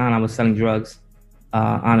 16 on, I was selling drugs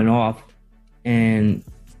on and off. And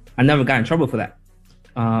I never got in trouble for that.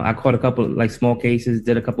 I caught a couple like small cases,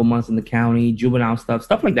 did a couple months in the county, juvenile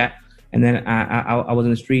stuff like that. And then I was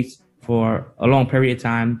in the streets for a long period of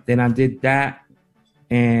time. Then I did that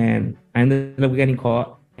and I ended up getting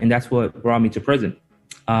caught. And that's what brought me to prison.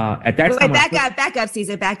 At that time, Back up,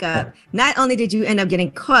 Caesar, back up. Not only did you end up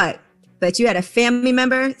getting caught, but you had a family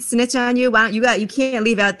member snitch on you. Why don't you can't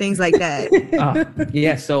leave out things like that.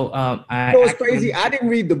 Yeah, so it's crazy. I didn't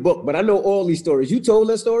read the book, but I know all these stories. You told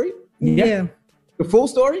that story? Yeah. The full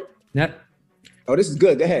story? Yep. Oh, this is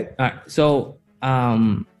good. Go ahead. All right. So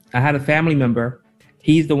I had a family member.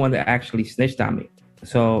 He's the one that actually snitched on me.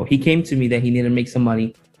 So he came to me that he needed to make some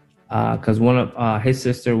money because one of his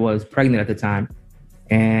sister was pregnant at the time.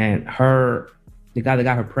 And the guy that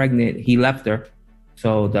got her pregnant, he left her.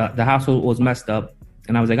 So the household was messed up.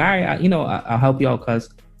 And I was like, all right, I'll help you out, cuz.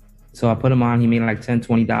 So I put him on. He made like $10,000,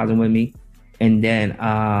 $20,000 with me. And then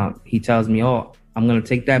he tells me, oh, I'm going to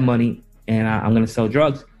take that money and I'm going to sell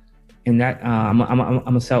drugs. And that I'm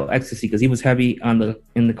going to sell ecstasy because he was heavy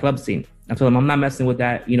in the club scene. I told him, I'm not messing with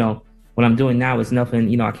that. What I'm doing now is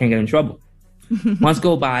nothing, I can't get in trouble. Months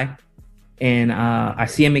go by, and I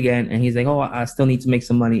see him again, and he's like, "Oh, I still need to make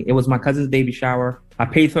some money." It was my cousin's baby shower. I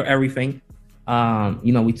paid for everything.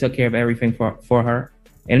 We took care of everything for her.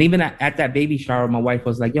 And even at that baby shower, my wife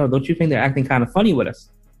was like, "Yo, don't you think they're acting kind of funny with us?"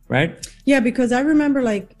 Right? Yeah, because I remember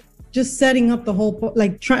like just setting up the whole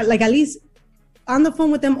at least on the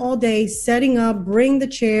phone with them all day, setting up, bring the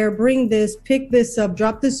chair, bring this, pick this up,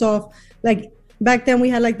 drop this off. Like back then we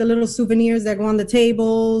had like the little souvenirs that go on the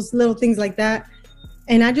tables, little things like that.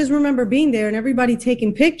 And I just remember being there and everybody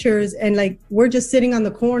taking pictures, and like we're just sitting on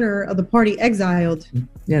the corner of the party exiled.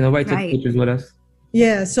 Yeah, nobody took pictures with us.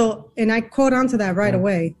 Yeah, so, and I caught on to that right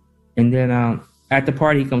away. And then at the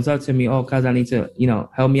party, he comes up to me, "Oh, cuz I need to,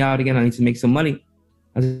 help me out again. I need to make some money."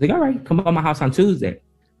 I was like, "All right, come by my house on Tuesday."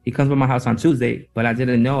 He comes by my house on Tuesday, but I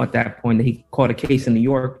didn't know at that point that he caught a case in New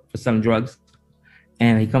York for selling drugs.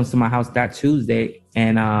 And he comes to my house that Tuesday,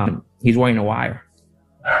 and he's wearing a wire.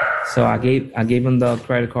 So I gave him the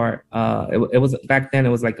credit card. It was back then. It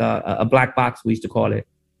was like a black box, we used to call it.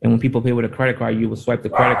 And when people pay with a credit card, you would swipe the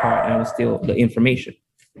credit card and it would steal the information.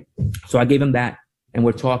 So I gave him that, and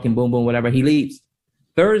we're talking, boom, boom, whatever. He leaves.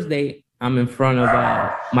 Thursday, I'm in front of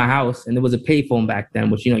my house, and there was a payphone back then,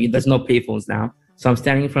 which there's no payphones now. So I'm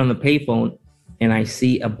standing in front of the payphone, and I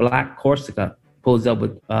see a black Corsica pulls up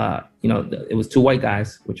with, it was two white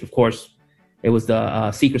guys, which of course it was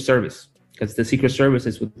the Secret Service, because the Secret Service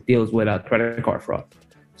is what deals with credit card fraud.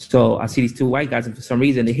 So I see these two white guys, and for some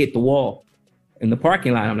reason they hit the wall in the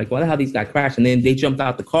parking lot. I'm like, why the hell these guys crashed? And then they jumped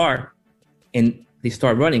out the car and they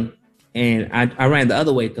start running. And I ran the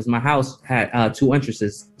other way because my house had two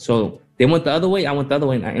entrances. So they went the other way, I went the other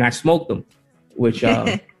way, and I smoked them, which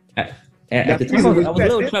at the time I was a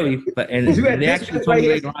little chubby, and they actually told me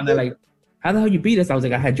later on, they're like, "How the hell you beat us?" I was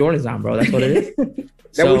like, "I had Jordans on, bro. That's what it is."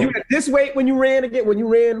 Now, was you at this weight when you ran again? When you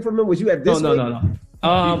ran from him, was you at this weight?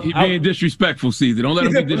 No. He being disrespectful, Caesar. Don't let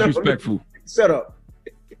him be disrespectful. Shut up.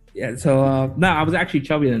 Yeah. So no, I was actually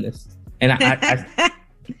chubbier than this, and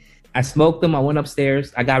I smoked them. I went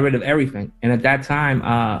upstairs. I got rid of everything. And at that time,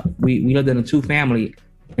 we lived in a 2-family,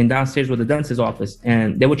 and downstairs was the dentist's office,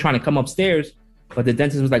 and they were trying to come upstairs. But the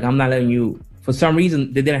dentist was like, "I'm not letting you." For some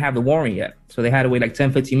reason, they didn't have the warrant yet. So they had to wait like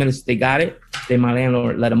 10, 15 minutes. They got it. Then my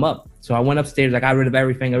landlord let them up. So I went upstairs. I got rid of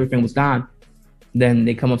everything. Everything was gone. Then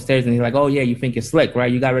they come upstairs and he's like, "Oh, yeah, you think you're slick,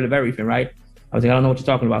 right? You got rid of everything, right?" I was like, "I don't know what you're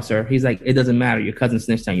talking about, sir." He's like, "It doesn't matter. Your cousin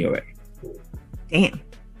snitched on you already."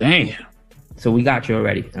 Damn. So we got you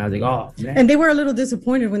already. And I was like, "Oh, man." And they were a little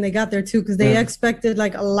disappointed when they got there too, because they expected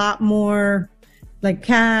like a lot more like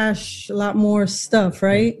cash, a lot more stuff,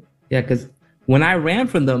 right? Yeah, because when I ran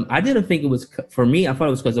from them, I didn't think it was for me. I thought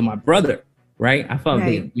it was because of my brother, right? I thought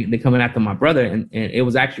they coming after my brother, and it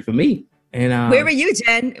was actually for me. And Where were you,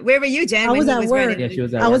 Jen? I was at work. Yeah, she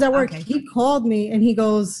was at I work. was at work. Okay. He called me and he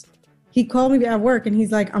called me at work and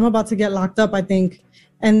he's like, "I'm about to get locked up, I think."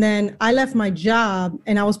 And then I left my job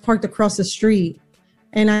and I was parked across the street,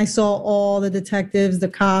 and I saw all the detectives, the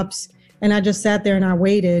cops, and I just sat there and I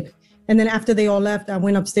waited. And then after they all left, I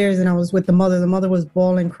went upstairs and I was with the mother. The mother was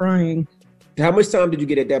bawling, crying. How much time did you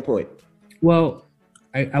get at that point? Well,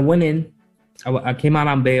 I went in. I came out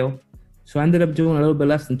on bail. So I ended up doing a little bit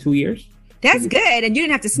less than 2 years. That's good. And you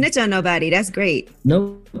didn't have to snitch on nobody. That's great.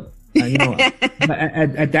 No. But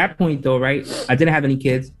at that point, though, right, I didn't have any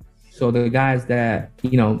kids. So the guys that,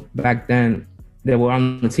 back then, that were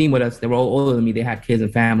on the team with us, they were all older than me. They had kids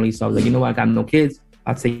and families. So I was like, you know what? I got no kids.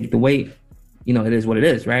 I'll take the weight. It is what it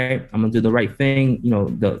is, right? I'm going to do the right thing,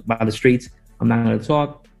 by the streets. I'm not going to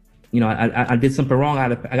talk. I did something wrong. I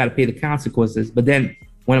got to pay the consequences. But then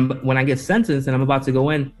when I get sentenced and I'm about to go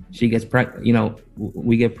in, she gets pregnant.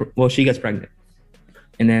 She gets pregnant,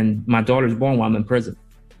 and then my daughter's born while I'm in prison.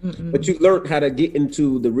 Mm-mm. But you learned how to get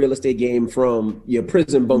into the real estate game from your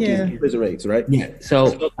prison bunking, prison rates, right? Yeah.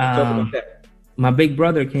 So my big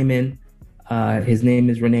brother came in. His name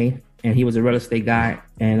is Renee, and he was a real estate guy,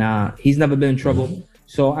 and he's never been in trouble.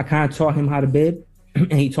 So I kind of taught him how to bid,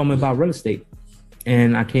 and he told me about real estate.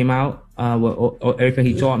 And I came out with everything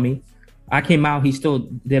he taught me. I came out, he still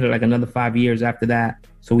did it like another 5 years after that.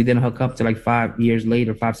 So we didn't hook up to like 5 years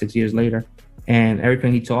later, 5-6 years later. And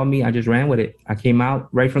everything he taught me, I just ran with it. I came out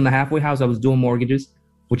right from the halfway house. I was doing mortgages,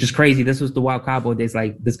 which is crazy. This was the Wild Cowboy days.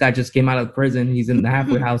 Like, this guy just came out of prison. He's in the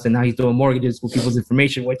halfway house, and now he's doing mortgages with people's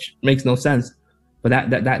information, which makes no sense. But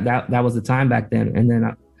that was the time back then. And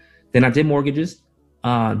then I did mortgages.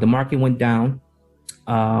 The market went down.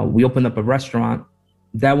 We opened up a restaurant.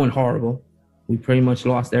 That went horrible. We pretty much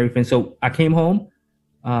lost everything. So I came home.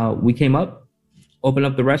 We came up, opened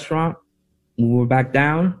up the restaurant. We were back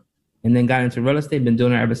down, and then got into real estate. Been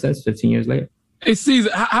doing it ever since, 15 years later. Hey, Caesar,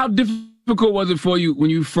 how difficult difficult was it for you when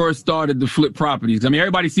you first started to flip properties? I mean,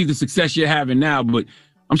 everybody sees the success you're having now, but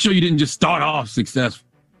I'm sure you didn't just start off successful.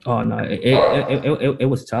 Oh no, it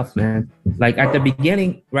was tough, man. Like at the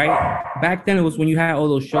beginning, right? Back then, it was when you had all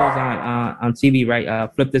those shows on TV,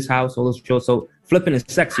 right? Flip This House, all those shows. So flipping is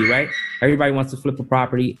sexy, right? Everybody wants to flip a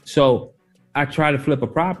property. So I tried to flip a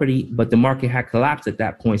property, but the market had collapsed at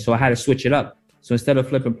that point. So I had to switch it up. So instead of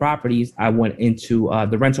flipping properties, I went into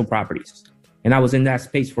the rental properties, and I was in that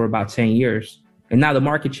space for about 10 years. And now the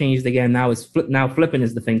market changed again. Now flipping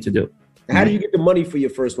is the thing to do. How did you get the money for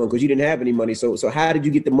your first one? Because you didn't have any money. So how did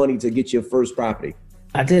you get the money to get your first property?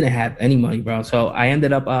 I didn't have any money, bro. So I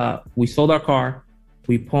ended up, we sold our car.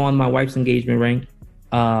 We pawned my wife's engagement ring.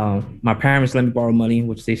 My parents let me borrow money,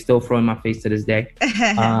 which they still throw in my face to this day.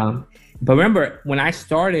 But remember, when I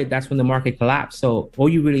started, that's when the market collapsed. So all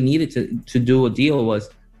you really needed to do a deal was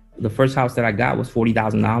the first house that I got was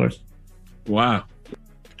 $40,000. Wow.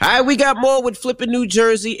 All right, we got more with Flipping New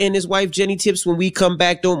Jersey and his wife, Jenny Tips. When we come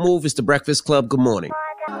back, don't move. It's the Breakfast Club. Good morning.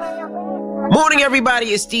 Morning, everybody.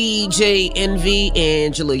 It's DJ Envy,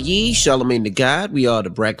 Angela Yee, Charlamagne the God. We are the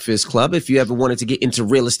Breakfast Club. If you ever wanted to get into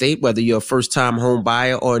real estate, whether you're a first-time home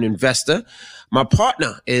buyer or an investor, my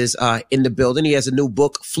partner is in the building. He has a new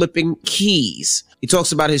book, Flipping Keys. He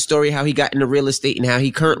talks about his story, how he got into real estate, and how he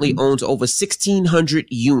currently owns over 1,600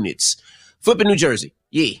 units. Flipping New Jersey.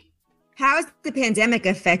 Yeah. How has the pandemic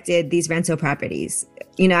affected these rental properties?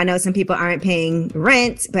 You know, I know some people aren't paying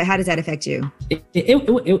rent, but how does that affect you? It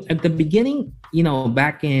at the beginning, you know,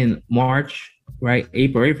 back in March, right?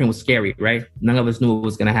 April, everything was scary, right? None of us knew what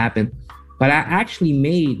was going to happen. But I actually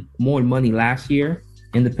made more money last year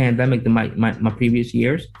in the pandemic than my previous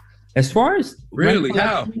years. As far as really,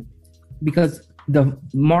 how? Because the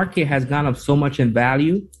market has gone up so much in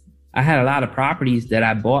value. I had a lot of properties that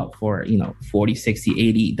I bought for, you know, 40, 60,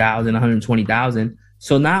 80,000, 120,000.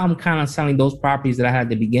 So now I'm kind of selling those properties that I had at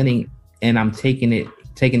the beginning, and I'm taking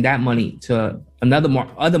that money to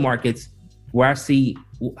other markets where I see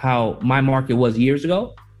how my market was years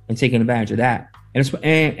ago and taking advantage of that.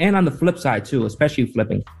 And on the flip side too, especially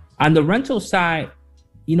flipping. On the rental side,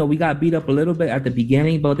 you know, we got beat up a little bit at the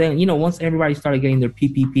beginning, but then, you know, once everybody started getting their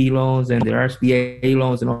PPP loans and their SBA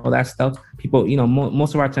loans and all that stuff, people, you know,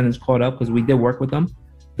 most of our tenants caught up because we did work with them.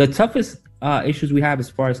 The toughest issues we have as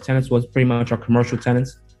far as tenants was pretty much our commercial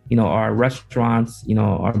tenants, you know, our restaurants, you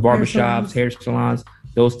know, our barbershops, hair salons.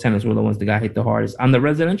 Those tenants were the ones that got hit the hardest. On the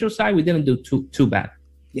residential side, we didn't do too bad.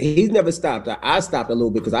 Yeah, he's never stopped. I stopped a little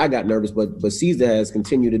bit because I got nervous, but Caesar has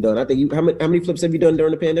continued to do. I think how many flips have you done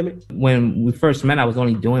during the pandemic? When we first met, I was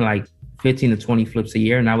only doing like 15 to 20 flips a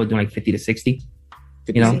year, and I was doing like 50 to 60.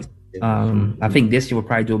 50, you know, 60. I think this year we'll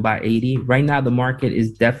probably do about 80. Right now, the market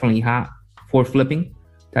is definitely hot for flipping.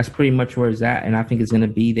 That's pretty much where it's at, and I think it's going to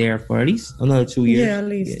be there for at least another 2 years. Yeah, at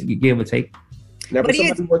least. Give or take. Now, if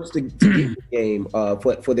somebody wants to get in the game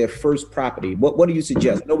for their first property, what do you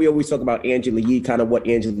suggest? I know we always talk about Angela Yee, kind of what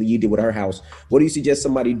Angela Yee did with her house. What do you suggest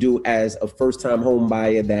somebody do as a first-time home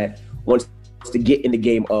buyer that wants to get in the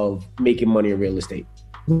game of making money in real estate?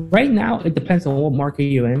 Right now, it depends on what market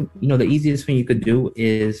you're in. You know, the easiest thing you could do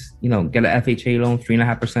is, you know, get an FHA loan,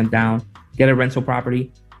 3.5% down, get a rental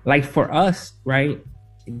property. Like for us, right?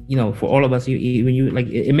 You know, for all of us,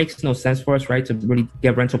 it makes no sense for us, right, to really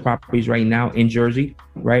get rental properties right now in Jersey,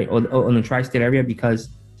 right, or in the tri-state area, because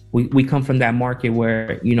we come from that market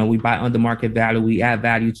where, you know, we buy under market value, we add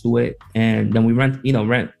value to it, and then we rent,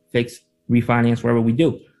 fix, refinance, wherever we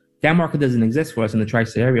do. That market doesn't exist for us in the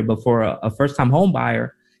tri-state area. But for a first-time home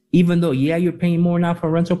buyer, even though, yeah, you're paying more now for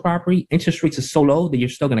a rental property, interest rates are so low that you're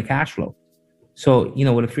still going to cash flow. So, you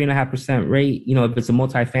know, with a 3.5% rate, you know, if it's a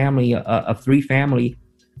multifamily, a three-family,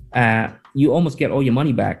 you almost get all your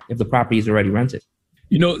money back if the property is already rented.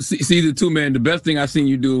 You know, Caesar too, man, the best thing I've seen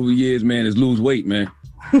you do over the years, man, is lose weight, man.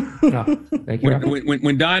 Thank you.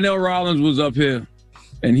 When Donnell Rollins was up here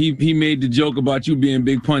and he made the joke about you being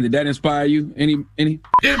Big Pun, did that inspire you? Any?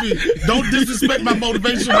 Envy, don't disrespect my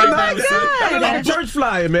motivation right now, son. I'm church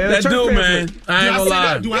flyer, man. That dude, man. I ain't gonna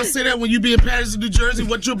lie. Do I say that when you be in Paris, New Jersey?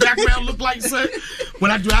 What your background look like, son? Do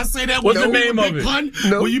I say that? What's the name of it? Pun?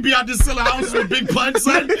 No. When you be out there selling houses with Big Pun,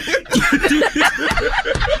 son? Yo,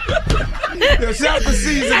 shout out to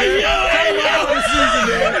Caesar, man. Shout out to Caesar,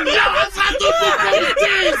 man. Yo, that's how the Big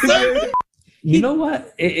Pun is, son. You know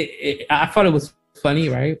what? I thought it was funny,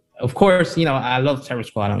 right? Of course, you know, I love Terror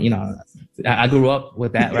Squad. You know, I grew up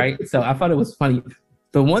with that, right? So I thought it was funny.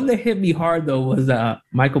 The one that hit me hard, though, was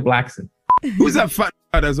Michael Blackson. Who's that fat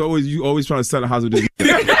guy that's always trying to sell a house with this?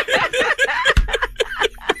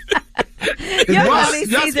 Why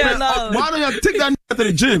don't you take that to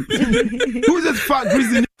the gym? Who's this fat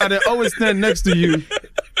greasy that always stand next to you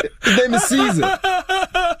His name is Caesar.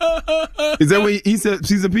 Is that what he said?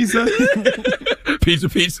 Caesar pizza?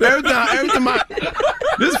 Pizza. Every time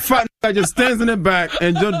this fat guy just stands in the back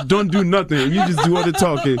and just don't do nothing. You just do all the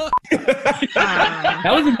talking.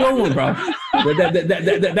 That was a good one, bro.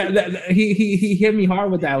 He hit me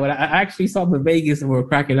hard with that one. I actually saw him in Vegas and we were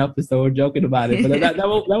cracking up and so we're joking about it. But that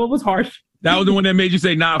one was harsh. That was the one that made you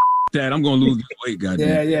say, "Nah, that I'm gonna lose weight."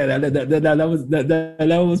 Goddamn. Yeah. That was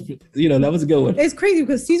that was a good one. It's crazy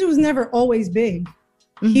because Caesar was never always big.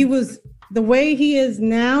 He was the way he is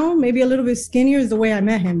now, maybe a little bit skinnier is the way I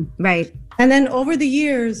met him. Right. And then over the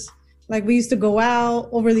years, like we used to go out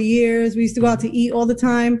over the years, we used to go out to eat all the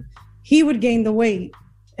time. He would gain the weight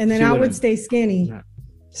and then I would stay skinny. Yeah.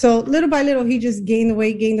 So little by little, he just gained the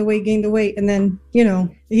weight. And then,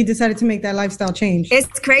 he decided to make that lifestyle change.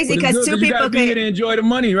 It's crazy because two people can enjoy the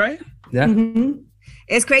money, right? Yeah. Mm-hmm.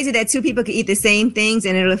 It's crazy that two people can eat the same things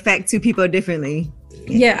and it'll affect two people differently.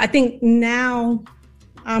 Yeah, I think now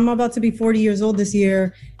I'm about to be 40 years old this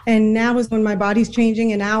year. And now is when my body's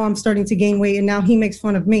changing and now I'm starting to gain weight and now he makes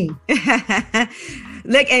fun of me.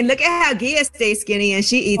 Look at how Gia stays skinny and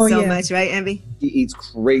she eats much, right, Envy? She eats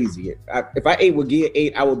crazy. If I ate what Gia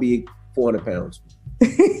ate, I would be 400 pounds.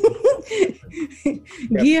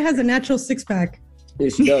 Gia has a natural six-pack. Yeah,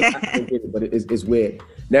 she does. I don't get it, but it's weird.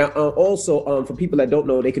 Now, also, for people that don't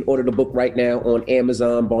know, they can order the book right now on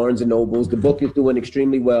Amazon, Barnes & Nobles. The book is doing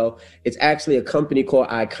extremely well. It's actually a company called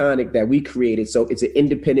Iconic that we created. So it's an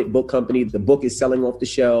independent book company. The book is selling off the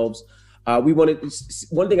shelves.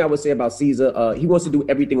 One thing I would say about Caesar, he wants to do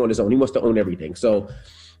everything on his own. He wants to own everything. So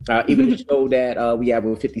even the show that we have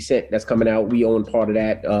with 50 Cent that's coming out, we own part of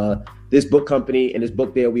that. This book company and this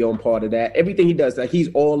book there, we own part of that. Everything he does, he's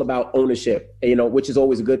all about ownership, which is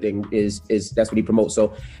always a good thing, is that's what he promotes.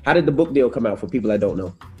 So how did the book deal come out for people that don't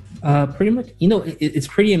know? Pretty much, it's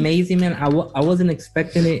pretty amazing, man. I wasn't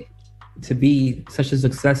expecting it to be such a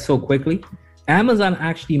success so quickly. Amazon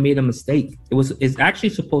actually made a mistake. It's actually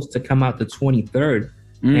supposed to come out the 23rd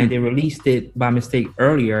and they released it by mistake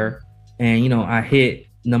earlier. And, I hit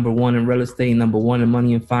number 1 in real estate, number 1 in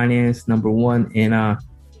money and finance, number 1 in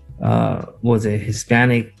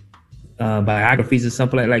Hispanic biographies or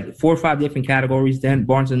something like 4 or 5 different categories. Then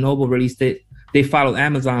Barnes & Noble released it. They followed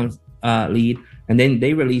Amazon's lead and then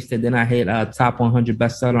they released it. Then I hit top 100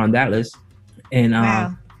 bestseller on that list. And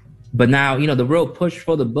wow. But now, the real push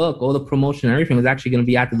for the book, all the promotion and everything was actually going to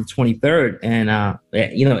be after the 23rd. And,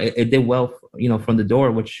 it did well, from the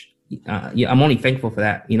door, which I'm only thankful for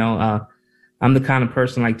that. I'm the kind of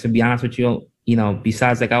person, like, to be honest with you,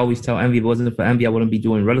 besides, like I always tell Envy, if it wasn't for Envy, I wouldn't be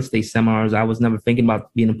doing real estate seminars. I was never thinking about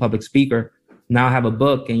being a public speaker. Now I have a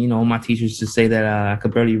book and, my teachers just say that I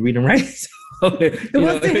could barely read and write. It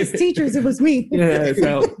wasn't his teachers, it was me. Yeah,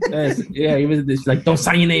 so he was just like, don't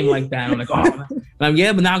sign your name like that. I'm like, oh,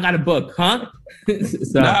 but now I got a book, huh?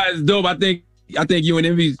 So. Nah, it's dope. I think you and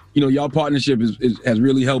Envy, y'all partnership has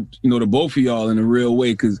really helped, the both of y'all in a real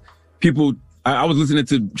way. Because people, I was listening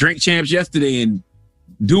to Drink Champs yesterday and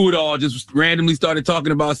Do It All just randomly started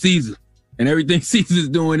talking about Caesar and everything Caesar's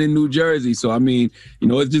doing in New Jersey. So I mean,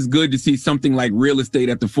 it's just good to see something like real estate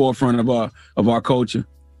at the forefront of our culture.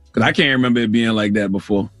 Because I can't remember it being like that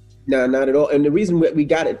before. No, not at all. And the reason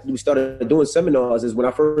we started doing seminars is when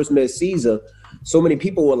I first met Caesar, so many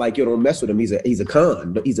people were like, don't mess with him. He's a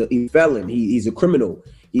con. He's a felon. He's a criminal.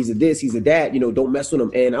 He's a this, he's a that, don't mess with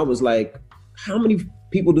him. And I was like, how many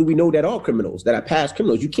people do we know that are criminals, that are past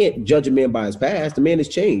criminals? You can't judge a man by his past. The man has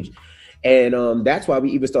changed. And that's why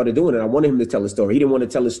we even started doing it. I wanted him to tell his story. He didn't want to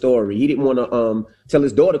tell his story. He didn't want to tell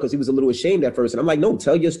his daughter because he was a little ashamed at first. And I'm like, no,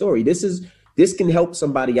 tell your story. This can help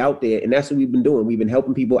somebody out there. And that's what we've been doing. We've been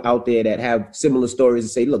helping people out there that have similar stories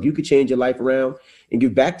and say, look, you could change your life around and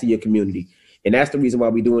give back to your community. And that's the reason why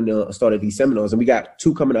we're started these seminars. And we got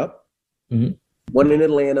 2 coming up, one in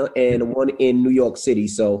Atlanta and one in New York City.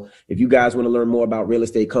 So if you guys want to learn more about real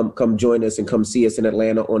estate, come join us and come see us in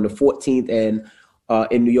Atlanta on the 14th and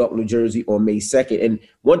in New York, New Jersey on May 2nd. And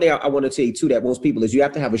one thing I want to tell you too, that most people is you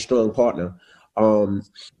have to have a strong partner.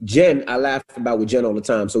 Jen, I laugh about with Jen all the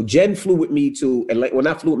time. So Jen flew with me to Atlanta. Well,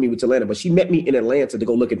 not flew with me to Atlanta, but she met me in Atlanta to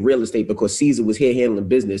go look at real estate because Caesar was here handling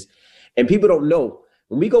business. And people don't know,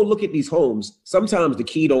 when we go look at these homes, sometimes the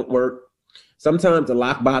key don't work. Sometimes the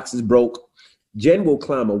lockbox is broke. Jen will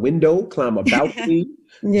climb a window, climb a balcony.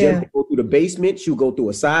 Jen will go through the basement. She'll go through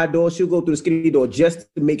a side door. She'll go through the skinny door just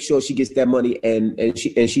to make sure she gets that money. And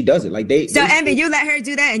she does it. Like Envy, you let her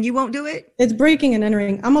do that and you won't do it? It's breaking and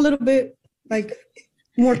entering. I'm a little bit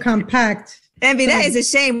more compact. Envy, that is a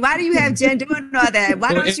shame. Why do you have Jen doing all that?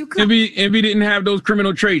 Why don't you come? Envy didn't have those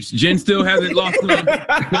criminal traits. Jen still hasn't lost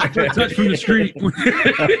her touch from the street.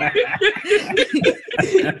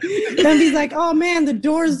 Envy's like, oh man, the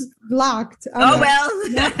door's locked.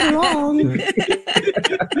 Nothing wrong.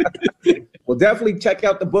 Well, definitely check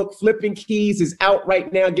out the book. Flipping Keys is out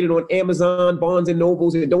right now. Get it on Amazon, Barnes and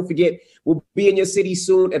Nobles. And don't forget, we'll be in your city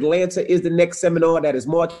soon. Atlanta is the next seminar. That is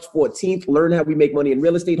March 14th. Learn how we make money in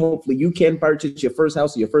real estate. Hopefully you can purchase your first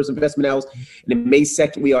house or your first investment house. And then May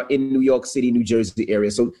 2nd, we are in New York City, New Jersey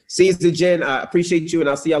area. So Caesar, Jen, I appreciate you. And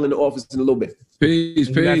I'll see y'all in the office in a little bit. Peace.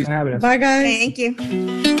 Bye, guys. Thank you.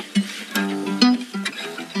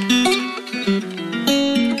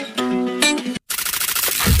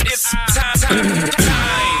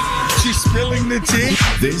 She's spilling the tea.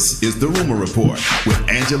 This is the Rumor Report with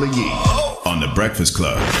Angela Yee on The Breakfast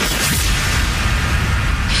Club.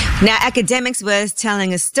 Now, Academics was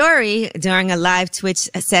telling a story during a live Twitch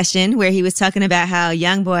session where he was talking about how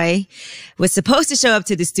YoungBoy was supposed to show up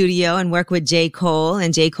to the studio and work with J. Cole,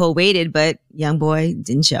 and J. Cole waited, but YoungBoy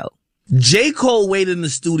didn't show. J. Cole waited in the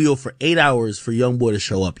studio for 8 hours for YoungBoy to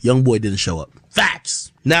show up. YoungBoy didn't show up.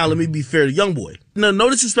 Facts. Now, let me be fair to YoungBoy. No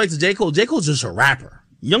disrespect to J. Cole. J. Cole's just a rapper.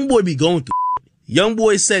 YoungBoy be going through.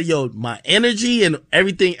 YoungBoy said, yo, my energy and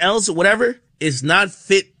everything else or whatever is not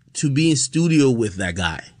fit to be in studio with that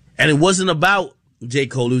guy. And it wasn't about J.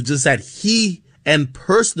 Cole. It was just that he and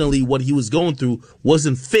personally what he was going through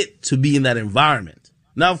wasn't fit to be in that environment.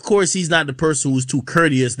 Now, of course, he's not the person who's too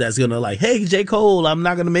courteous that's going to like, hey, J. Cole, I'm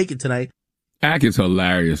not going to make it tonight. Ack is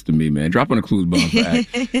hilarious to me, man. Drop on a clues bomb for Ack.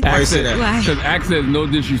 Ack because Ack says no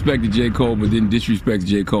disrespect to J. Cole, but then disrespects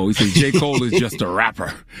J. Cole. He says J. Cole is just a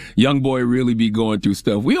rapper. YoungBoy really be going through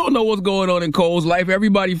stuff. We don't know what's going on in Cole's life.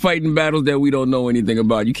 Everybody fighting battles that we don't know anything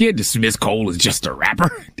about. You can't dismiss Cole as just a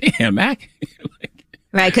rapper. Damn, Ack.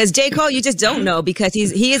 Right, because J. Cole, you just don't know because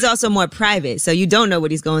he is also more private, so you don't know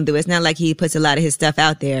what he's going through. It's not like he puts a lot of his stuff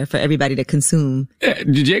out there for everybody to consume. Yeah,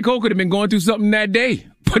 J. Cole could have been going through something that day,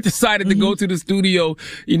 but decided to go to the studio,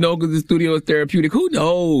 because the studio is therapeutic. Who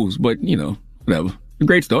knows? But, whatever.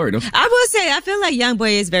 Great story, though. I will say, I feel like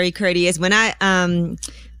YoungBoy is very courteous. When I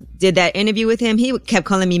did that interview with him, he kept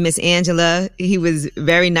calling me Miss Angela. He was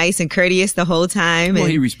very nice and courteous the whole time. Well,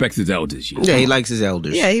 he respects his elders. Yeah, he likes his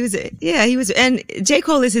elders. Yeah, he was. And J.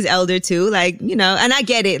 Cole is his elder too. And I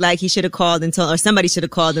get it. Like he should have called or somebody should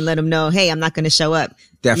have called and let him know, hey, I'm not going to show up.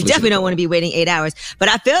 You definitely don't want to be waiting 8 hours. But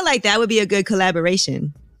I feel like that would be a good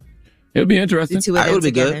collaboration. It would be interesting. It would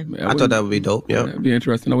be good. I thought that would be dope. Yeah, it'd be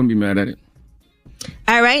interesting. I wouldn't be mad at it.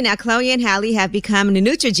 All right. Now, Chloe and Halle have become the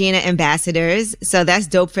Neutrogena ambassadors. So that's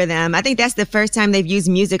dope for them. I think that's the first time they've used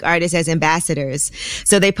music artists as ambassadors.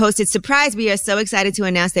 So they posted, surprise, we are so excited to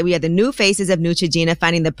announce that we are the new faces of Neutrogena.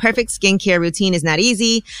 Finding the perfect skincare routine is not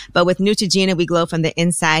easy, but with Neutrogena, we glow from the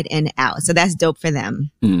inside and out. So that's dope for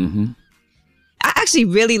them. Mm-hmm. I actually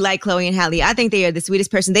really like Chloe and Halle. I think they are the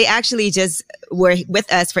sweetest person. They actually just were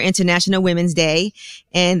with us for International Women's Day,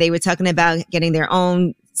 and they were talking about getting their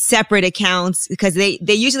own separate accounts because they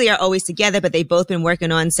usually are always together, but they've both been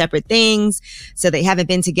working on separate things. So they haven't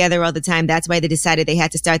been together all the time. That's why they decided they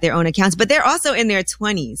had to start their own accounts, but they're also in their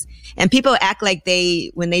 20s and people act like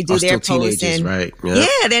when they do their posts and right?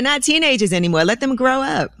 Yeah, they're not teenagers anymore. Let them grow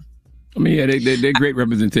up. I mean, yeah, they're great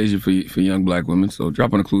representation for young black women. So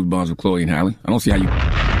drop on the clues bombs with Chloe and Halle. I don't see how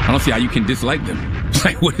you can dislike them.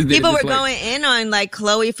 Like, what is there People were going in on like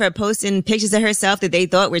Chloe for posting pictures of herself that they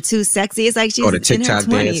thought were too sexy. It's like she's the TikTok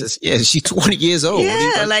in her 20s. dances. Yeah, she's 20 years old.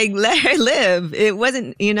 Yeah, like let her live. It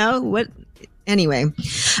wasn't, what. Anyway,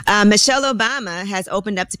 Michelle Obama has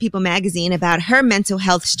opened up to People magazine about her mental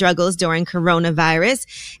health struggles during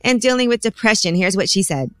coronavirus and dealing with depression. Here's what she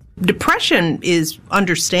said. Depression is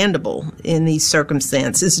understandable in these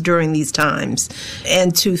circumstances during these times.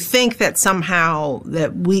 And to think that somehow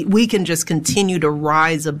that we can just continue to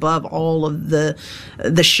rise above all of the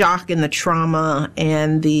shock and the trauma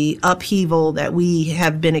and the upheaval that we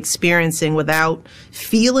have been experiencing without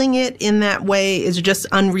feeling it in that way is just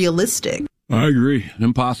unrealistic. I agree.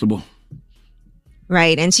 Impossible.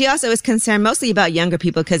 Right. And she also is concerned mostly about younger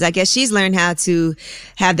people because I guess she's learned how to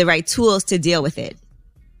have the right tools to deal with it.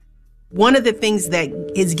 One of the things that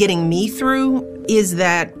is getting me through is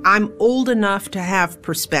that I'm old enough to have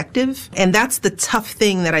perspective. And that's the tough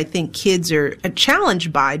thing that I think kids are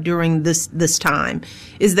challenged by during this time,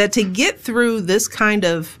 is that to get through this kind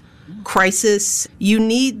of crisis, you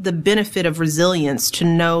need the benefit of resilience to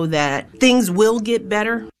know that things will get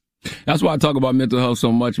better. That's why I talk about mental health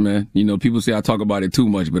so much, man. People say I talk about it too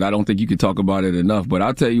much, but I don't think you can talk about it enough. But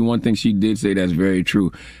I'll tell you one thing she did say that's very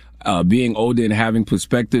true. being older and having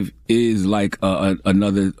perspective is like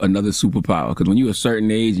another superpower. Because when you're a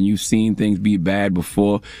certain age and you've seen things be bad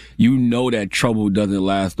before, you know that trouble doesn't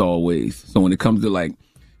last always. So when it comes to like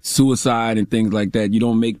suicide and things like that, you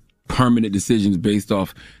don't make permanent decisions based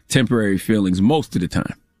off temporary feelings most of the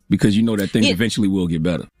time, because you know that things eventually will get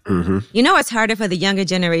better. Mm-hmm. You know, it's harder for the younger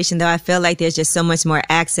generation, though. I feel like there's just so much more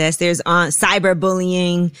access. There's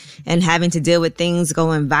cyberbullying and having to deal with things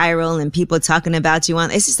going viral and people talking about you on.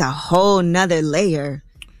 It's just a whole nother layer.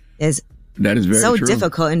 That is very so true.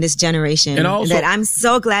 difficult in this generation. And also, that I'm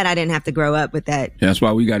so glad I didn't have to grow up with that. That's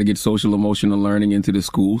why we got to get social emotional learning into the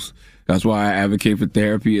schools. That's why I advocate for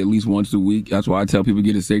therapy at least once a week. That's why I tell people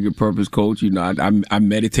get a sacred purpose coach. You know, I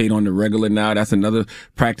meditate on the regular now. That's another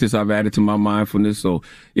practice I've added to my mindfulness. So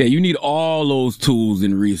yeah, you need all those tools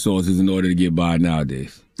and resources in order to get by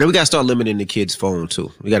nowadays. Now we got to start limiting the kids' phone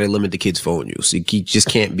too. We got to limit the kids' phone use. You just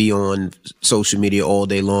can't be on social media all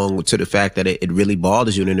day long, to the fact that it really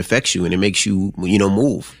bothers you and it affects you and it makes you,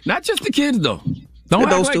 move. Not just the kids though.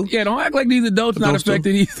 Don't act like these adults not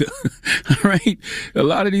affected either. All right? A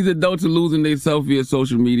lot of these adults are losing their self via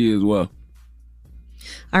social media as well.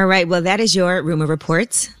 All right. Well, that is your rumor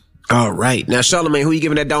report. All right. Now, Charlamagne, who you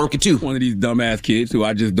giving that donkey to? One of these dumbass kids who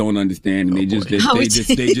I just don't understand. And they just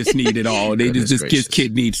need it all. This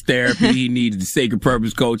kid needs therapy. He needs the sacred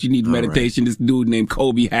purpose coach. He needs meditation. Right. This dude named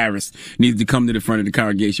Kobe Harris needs to come to the front of the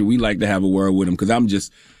congregation. We like to have a word with him because this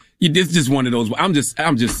is just one of those. I'm just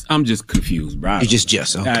confused, bro. You just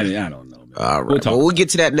okay. I don't know. All right. We'll get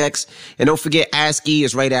to that next. And don't forget, Ask E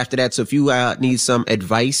is right after that. So if you need some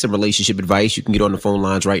advice, some relationship advice, you can get on the phone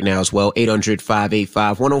lines right now as well.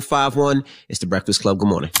 800-585-1051. It's The Breakfast Club. Good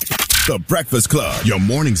morning. The Breakfast Club. Your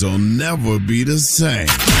mornings will never be the same.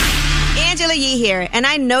 Angela Yee here, and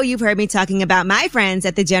I know you've heard me talking about my friends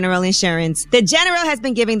at The General Insurance. The General has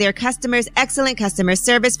been giving their customers excellent customer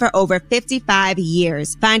service for over 55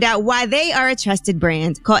 years. Find out why they are a trusted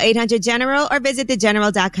brand. Call 800-GENERAL or visit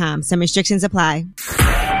thegeneral.com. Some restrictions apply.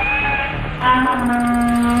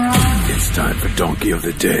 It's time for Donkey of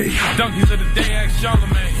the Day. Donkeys of the Day, ask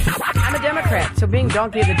Charlamagne. I'm a Democrat, so being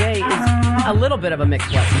Donkey of the Day is a little bit of a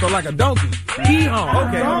mixed one. So like a donkey. Hee-haw.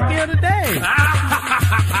 Okay. Donkey of the Day.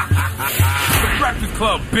 The Breakfast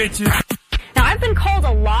Club, bitches. Now, I've been called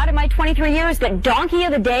a lot in my 23 years, but Donkey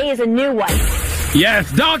of the Day is a new one.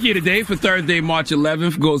 Yes, Donkey of the Day for Thursday, March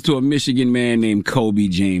 11th goes to a Michigan man named Kobe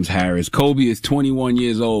James Harris. Kobe is 21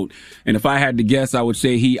 years old, and if I had to guess, I would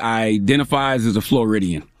say he identifies as a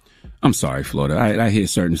Floridian. I'm sorry, Florida. I hear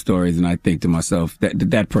certain stories and I think to myself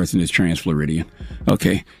that person is trans-Floridian.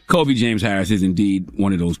 Okay. Kobe James Harris is indeed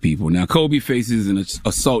one of those people. Now, Kobe faces an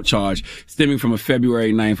assault charge stemming from a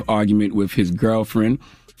February 9th argument with his girlfriend,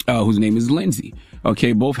 whose name is Lindsay.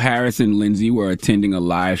 Okay. Both Harris and Lindsay were attending a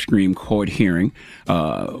live stream court hearing.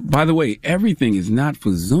 By the way, everything is not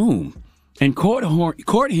for Zoom. And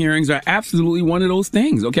court hearings are absolutely one of those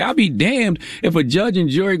things. Okay, I'll be damned if a judge and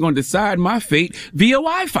jury going to decide my fate via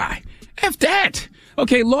Wi-Fi. F that.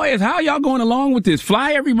 Okay, lawyers, how y'all going along with this?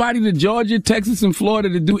 Fly everybody to Georgia, Texas, and Florida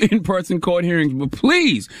to do in-person court hearings, but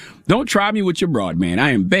please don't try me with your broadband.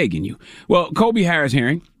 I am begging you. Well, Kobe Harris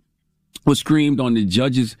hearing was streamed on the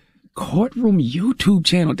judge's courtroom YouTube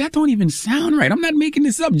channel. That don't even sound right. I'm not making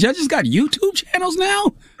this up. Judges got YouTube channels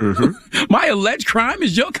now? Mm-hmm. My alleged crime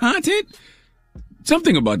is your content?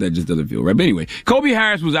 Something about that just doesn't feel right. But anyway, Kobe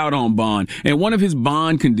Harris was out on bond, and one of his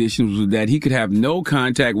bond conditions was that he could have no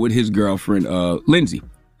contact with his girlfriend, Lindsay.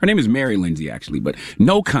 Her name is Mary Lindsay, actually, but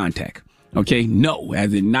no contact. Okay? No,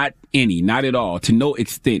 as in not any, not at all, to no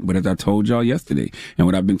extent. But as I told y'all yesterday, and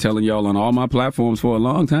what I've been telling y'all on all my platforms for a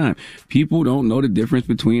long time, people don't know the difference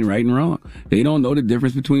between right and wrong. They don't know the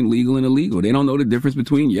difference between legal and illegal. They don't know the difference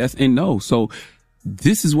between yes and no. So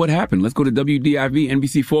this is what happened. Let's go to WDIV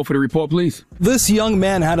NBC4 for the report, please. This young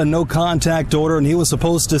man had a no-contact order, and he was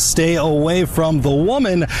supposed to stay away from the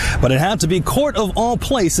woman, but it had to be court of all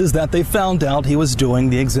places that they found out he was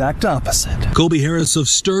doing the exact opposite. Kobe Harris of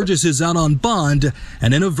Sturgis is out on bond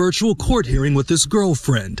and in a virtual court hearing with his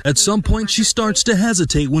girlfriend. At some point, she starts to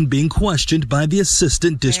hesitate when being questioned by the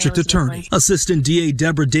assistant district attorney. Assistant DA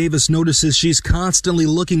Deborah Davis notices she's constantly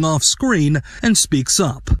looking off screen and speaks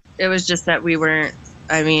up. It was just that we weren't,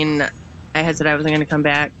 I had said I wasn't going to come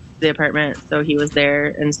back to the apartment, so he was there.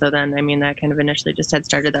 And so then, that kind of initially just had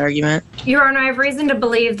started the argument. Your Honor, I have reason to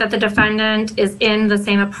believe that the defendant is in the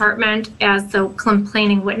same apartment as the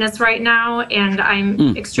complaining witness right now, and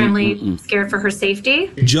I'm extremely scared for her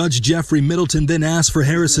safety. Judge Jeffrey Middleton then asked for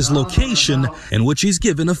Harris's location, in which he's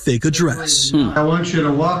given a fake address. I want you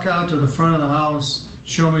to walk out to the front of the house,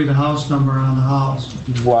 show me the house number on the house.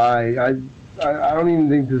 Why? I don't even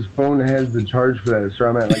think this phone has the charge for that, so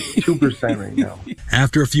I'm at like 2% right now.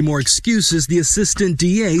 After a few more excuses, the assistant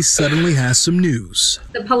DA suddenly has some news.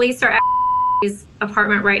 The police are at his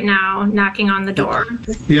apartment right now, knocking on the door.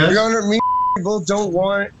 Yeah. Your Honor, me and both don't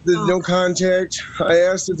want the no contact. I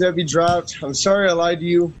asked that that be dropped. I'm sorry I lied to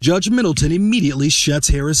you. Judge Middleton immediately shuts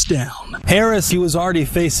Harris down. Harris, he was already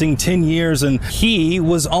facing 10 years, and he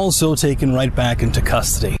was also taken right back into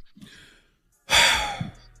custody.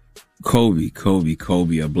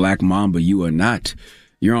 Kobe, a black mamba you are not.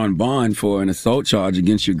 You're on bond for an assault charge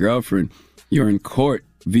against your girlfriend. You're in court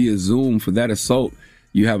via Zoom for that assault.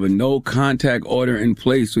 You have a no contact order in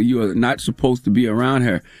place, so you are not supposed to be around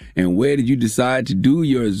her. And where did you decide to do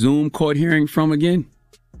your Zoom court hearing from again?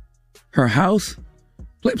 Her house?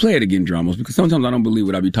 Play it again, Dramos, because sometimes I don't believe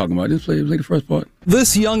what I be talking about. Just play the first part.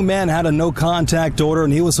 This young man had a no contact order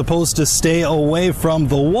and he was supposed to stay away from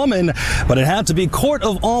the woman, but it had to be court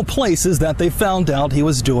of all places that they found out he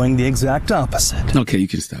was doing the exact opposite. Okay, you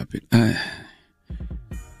can stop it.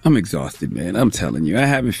 I'm exhausted, man. I'm telling you. I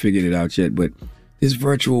haven't figured it out yet, but this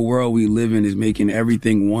virtual world we live in is making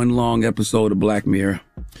everything one long episode of Black Mirror.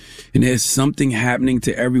 And there's something happening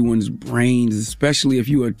to everyone's brains, especially if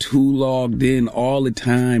you are too logged in all the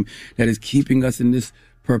time, that is keeping us in this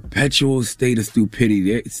perpetual state of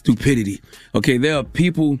stupidity. Okay, there are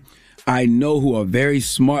people I know who are very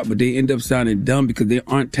smart, but they end up sounding dumb because they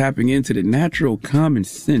aren't tapping into the natural common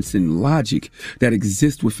sense and logic that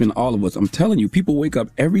exists within all of us. I'm telling you, people wake up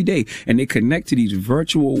every day and they connect to these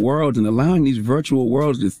virtual worlds and allowing these virtual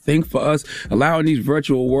worlds to think for us, allowing these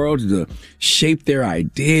virtual worlds to shape their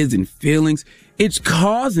ideas and feelings. It's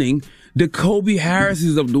causing the Kobe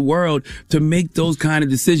Harrises of the world to make those kind of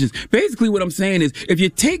decisions. Basically, what I'm saying is, if you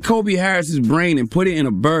take Kobe Harris's brain and put it in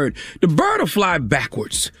a bird, the bird will fly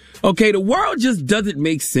backwards. Okay, the world just doesn't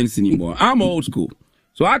make sense anymore. I'm old school.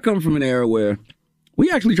 So I come from an era where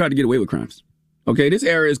we actually tried to get away with crimes. Okay, this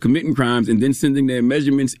era is committing crimes and then sending their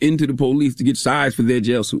measurements into the police to get size for their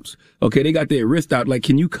jail suits. Okay, they got their wrist out like,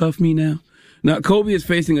 can you cuff me now? Now, Kobe is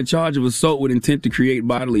facing a charge of assault with intent to create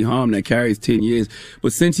bodily harm that carries 10 years.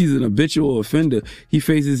 But since he's an habitual offender, he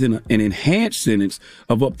faces an enhanced sentence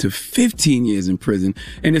of up to 15 years in prison.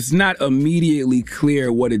 And it's not immediately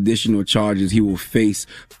clear what additional charges he will face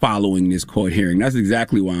following this court hearing. That's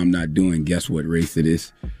exactly why I'm not doing Guess What Race It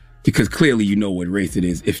Is. Because clearly you know what race it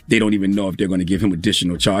is if they don't even know if they're going to give him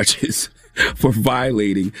additional charges for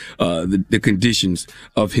violating the conditions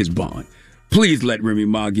of his bond. Please let Remy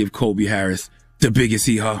Ma give Kobe Harris the biggest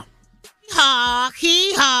hee-haw.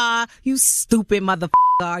 Hee-haw. You stupid motherfucker.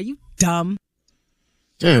 Are you dumb?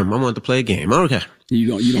 Damn, I wanted to play a game. Okay.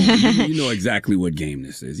 You know exactly what game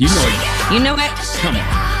this is. You know what? Come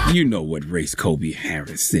on. You know what race Kobe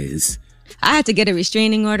Harris is. I had to get a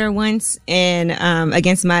restraining order once and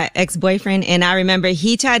against my ex-boyfriend, and I remember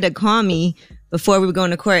he tried to call me before we were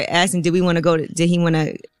going to court, asking did we want to go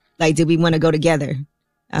together?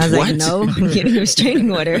 I was like, no, I'm getting a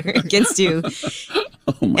restraining order against you.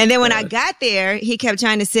 And then when I got there, he kept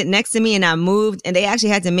trying to sit next to me and I moved, and they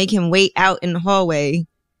actually had to make him wait out in the hallway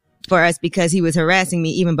for us because he was harassing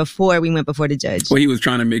me even before we went before the judge. Well, he was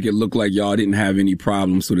trying to make it look like y'all didn't have any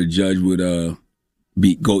problems, so the judge would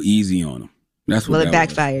go easy on him. That's what. Well, it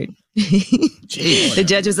backfired. The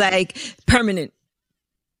judge was like, permanent.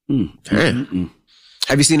 Damn.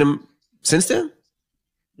 Have you seen him since then?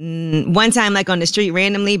 One time, like on the street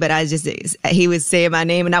randomly, but he was saying my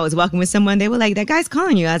name and I was walking with someone. They were like, that guy's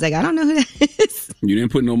calling you. I was like, I don't know who that is. You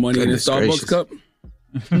didn't put no money in his Starbucks cup?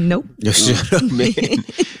 Nope. Shut up, man.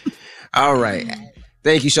 All right.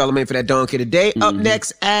 Thank you, Charlamagne, for that donkey today. Up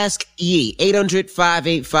next, Ask Yee.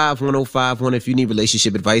 800-585-1051. If you need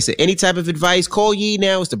relationship advice or any type of advice, call Yee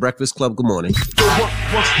now. It's The Breakfast Club. Good morning. What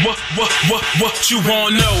you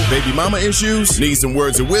want to know? Baby mama issues? Need some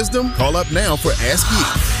words of wisdom? Call up now for Ask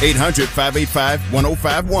Yee.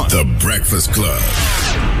 800-585-1051. The Breakfast Club.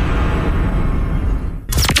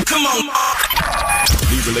 Come on.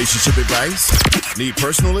 Need relationship advice? Need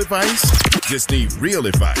personal advice? Just need real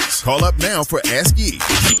advice. Call up now for Ask Yee.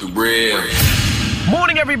 Keep it real.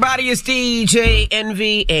 Morning, everybody. It's DJ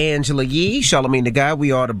Envy, Angela Yee, Charlamagne the Guy.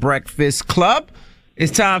 We are The Breakfast Club.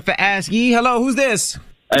 It's time for Ask Yee. Hello, who's this?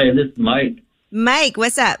 Hey, this is Mike. Mike,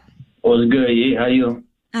 what's up? What's good, Yee? How you?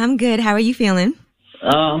 I'm good. How are you feeling?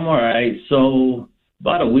 I'm all right. So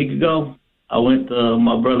about a week ago, I went to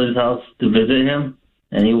my brother's house to visit him,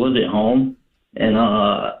 and he wasn't home. And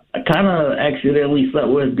I kind of accidentally slept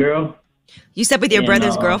with his girl. You slept with your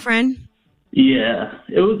brother's girlfriend? Yeah,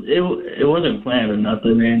 it wasn't planned or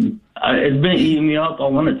nothing, and it's been eating me up. I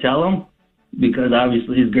want to tell him because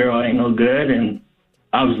obviously his girl ain't no good, and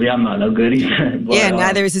obviously I'm not no good either. But, yeah,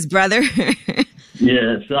 neither is his brother.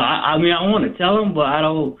 Yeah, so I mean, I want to tell him, but I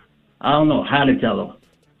don't know how to tell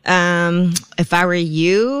him. If I were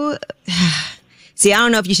you, see, I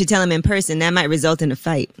don't know if you should tell him in person. That might result in a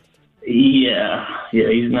fight. Yeah,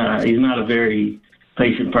 he's not a very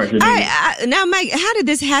patient person. All right, now, Mike, how did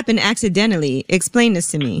this happen accidentally? Explain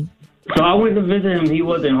this to me. So I went to visit him. He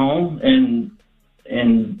wasn't home, and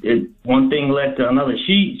one thing led to another.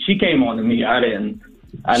 She came on to me. I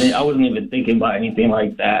wasn't even thinking about anything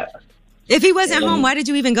like that. If he wasn't home, why did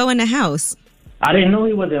you even go in the house? I didn't know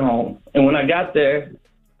he wasn't home. And when I got there,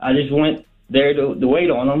 I just went there to wait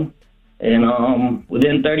on him. And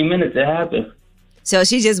within 30 minutes, it happened. So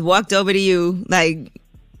she just walked over to you, like...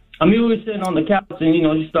 I mean, we were sitting on the couch,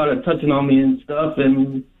 and, she started touching on me and stuff,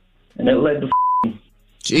 and it led to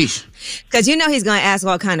Jeez. Because he's going to ask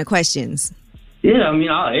all kind of questions. Yeah, I mean,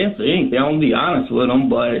 I'll answer anything. I'm going to be honest with him,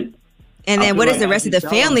 but... And then what is the rest of the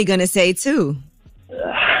family going to say, too?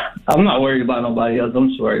 I'm not worried about nobody else. I'm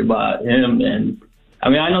just worried about him. And I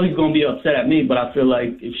mean, I know he's going to be upset at me, but I feel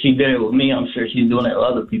like if she did it with me, I'm sure she's doing it with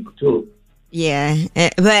other people too. Yeah.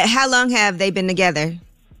 But how long have they been together?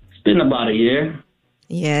 It's been about a year.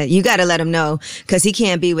 Yeah. You got to let him know because he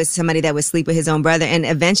can't be with somebody that would sleep with his own brother. And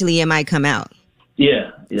eventually it might come out.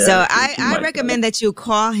 Yeah. So I recommend that you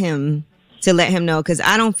call him to let him know because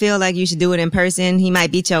I don't feel like you should do it in person. He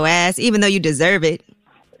might beat your ass, even though you deserve it.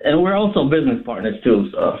 And we're also business partners too,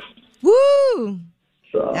 so. Woo!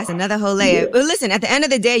 That's another whole layer. Yeah. But listen, at the end of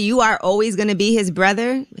the day, you are always going to be his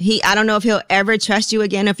brother. I don't know if he'll ever trust you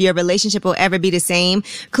again, if your relationship will ever be the same.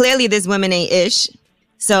 Clearly, this woman ain't ish.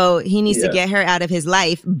 So he needs to get her out of his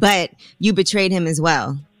life, but you betrayed him as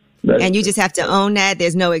well. And you just have to own that.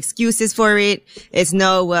 There's no excuses for it. It's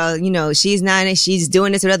no, well, she's not, she's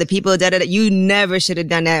doing this with other people. You never should have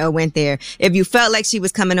done that or went there. If you felt like she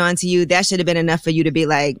was coming on to you, that should have been enough for you to be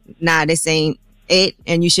like, nah, this ain't it.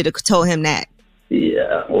 And you should have told him that.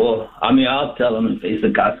 Yeah. Well, I mean, I'll tell him and face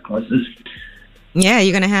the consequences. Yeah,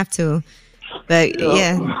 you're going to have to. But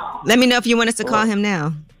yeah, let me know if you want us to call him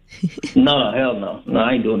now. No, hell no. No,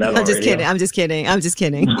 I ain't doing that. I'm just kidding. I'm just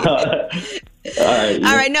kidding. All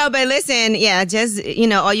right. No, but listen, just,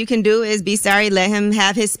 all you can do is be sorry, let him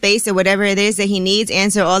have his space or whatever it is that he needs,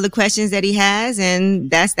 answer all the questions that he has,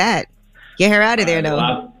 and that's that. Get her out of there, though.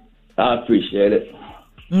 Well, I appreciate it.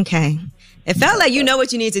 Okay. It felt like you know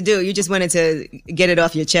what you need to do. You just wanted to get it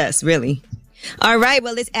off your chest, really. All right.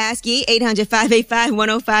 Well, let's ask ye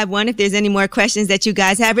 800-585-1051 if there's any more questions that you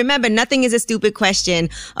guys have. Remember, nothing is a stupid question,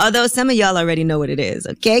 although some of y'all already know what it is.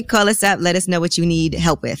 Okay. Call us up. Let us know what you need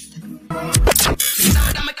help with.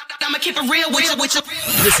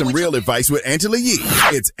 Get some real advice with Angela Yee.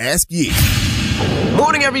 It's Ask Yee.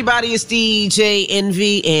 Morning, everybody. It's DJ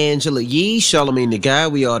Envy, Angela Yee, Charlamagne the Guy.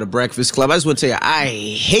 We are the Breakfast Club. I just want to tell you, I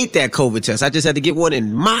hate that COVID test. I just had to get one,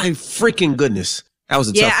 and my freaking goodness. That was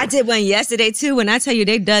a tough one. I did one yesterday, too. When I tell you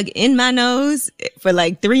they dug in my nose for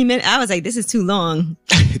like 3 minutes, I was like, this is too long.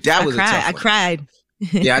 That was a tough one. I cried.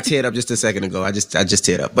 Yeah, I teared up just a second ago. I just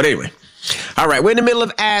teared up. But anyway. All right, we're in the middle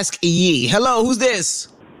of Ask Yee. Hello, who's this?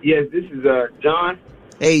 Yes, this is John.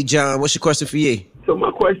 Hey, John, what's your question for Yee? So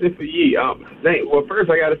my question for Yee, well,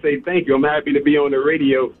 first I got to say thank you. I'm happy to be on the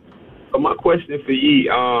radio. But my question for Yee,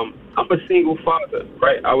 I'm a single father,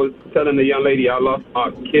 right? I was telling the young lady I lost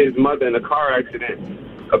my kid's mother in a car accident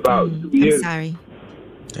about 2 years. I'm sorry.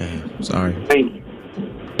 Damn, sorry. Thank you.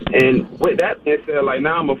 And with that being said, like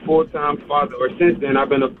now I'm a full-time father, or since then I've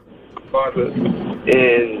been a father,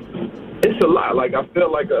 and it's a lot. Like I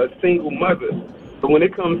feel like a single mother. But when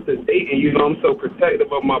it comes to dating, I'm so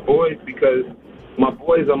protective of my boys because my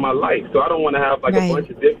boys are my life. So I don't want to have like a bunch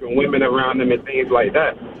of different women around them and things like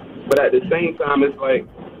that. But at the same time, it's like,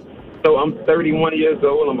 so I'm 31 years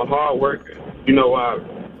old. I'm a hard worker. I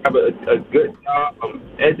have a good job. I'm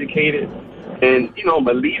educated. And, I'm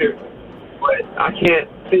a leader. But I can't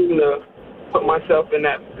seem to put myself in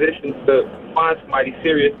that position to find somebody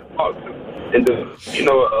serious to talk to and to,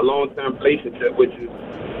 a long-term relationship, which is,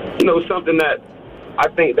 something that I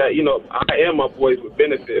think that, I and my boys would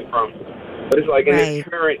benefit from. But it's like in this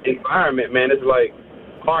current environment, man, it's like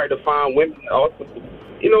hard to find women that also,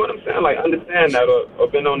 you know what I'm saying? Like understand that or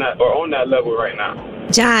been on that or on that level right now.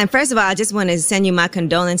 John, first of all, I just want to send you my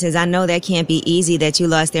condolences. I know that can't be easy that you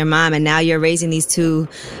lost their mom and now you're raising these two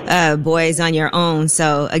boys on your own.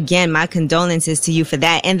 So again, my condolences to you for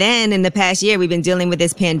that. And then in the past year, we've been dealing with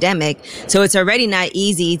this pandemic. So it's already not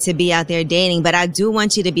easy to be out there dating, but I do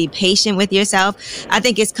want you to be patient with yourself. I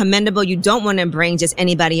think it's commendable. You don't want to bring just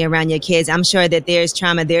anybody around your kids. I'm sure that there's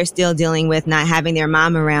trauma they're still dealing with not having their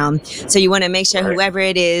mom around. So you want to make sure whoever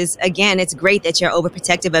it is, again, it's great that you're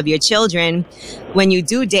overprotective of your children when you you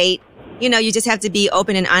do date, you know, you just have to be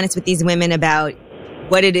open and honest with these women about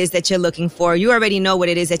what it is that you're looking for. You already know what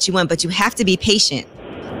it is that you want, but you have to be patient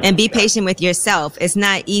and be patient with yourself. It's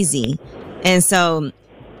not easy. And so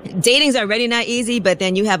dating's already not easy, but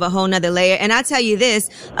then you have a whole nother layer. And I'll tell you this,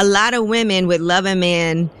 a lot of women would love a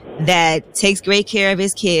man that takes great care of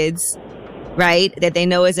his kids, right? That they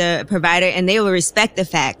know is a provider, and they will respect the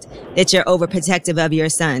fact that you're overprotective of your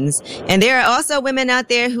sons. And there are also women out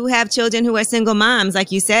there who have children who are single moms,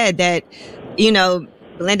 like you said, that, you know,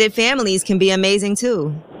 blended families can be amazing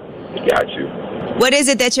too. Got you. What is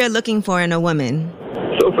it that you're looking for in a woman?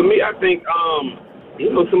 So for me, I think,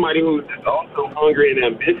 you know, somebody who's just also hungry and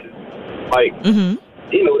ambitious. Like,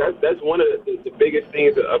 you know, that's one of the biggest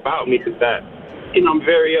things about me is that, you know, I'm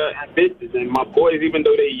very ambitious, and my boys, even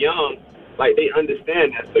though they're young, like, they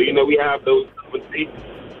understand that. So, you know, we have those conversations.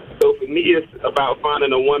 So for me, it's about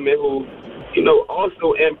finding a woman who, you know,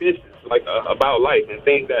 also ambitious, like, about life and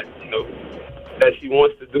things that, you know, that she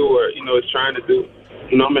wants to do or, you know, is trying to do.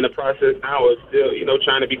 You know, I'm in the process now of still, you know,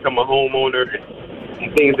 trying to become a homeowner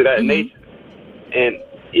and things of that nature. And,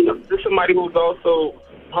 you know, just somebody who's also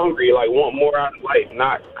hungry, like, want more out of life,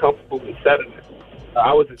 not comfortable with settling.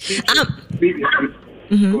 I was a teacher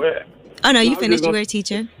previously. Go ahead. Oh, no, you finished. You were a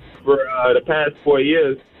teacher. For the past 4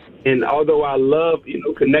 years. And although I love, you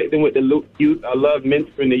know, connecting with the youth, I love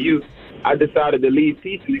mentoring the youth, I decided to leave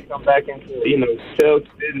teaching and come back into, you know, sales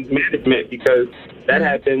business management because that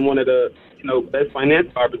had been one of the, you know, best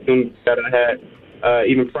financial opportunities that I had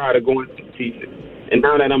even prior to going to teaching. And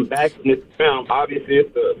now that I'm back in this film, obviously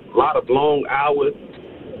it's a lot of long hours.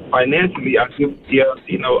 Financially, I do see,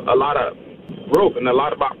 you know, a lot of growth and a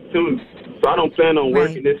lot of opportunities. So I don't plan on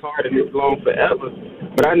working this hard and this long forever.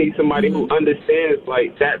 But I need somebody who understands,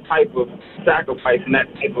 like, that type of sacrifice and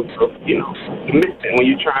that type of, you know, commitment when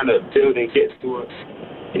you're trying to build and get to a,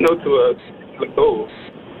 you know, to a goal.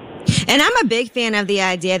 And I'm a big fan of the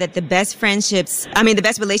idea that the best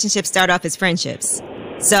relationships start off as friendships.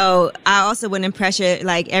 So I also wouldn't pressure,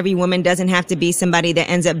 like, every woman doesn't have to be somebody that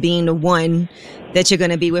ends up being the one that you're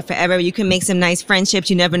going to be with forever. You can make some nice friendships.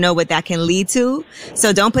 You never know what that can lead to.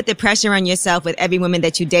 So don't put the pressure on yourself with every woman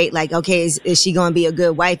that you date. Like, okay, is she going to be a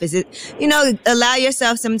good wife? Is it, you know, allow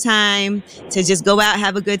yourself some time to just go out,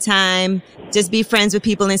 have a good time, just be friends with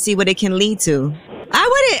people and see what it can lead to.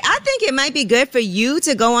 I think it might be good for you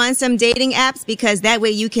to go on some dating apps because that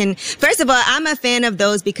way you can, first of all, I'm a fan of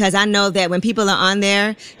those because I know that when people are on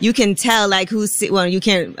there, you can tell like you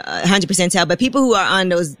can't 100% tell, but people who are on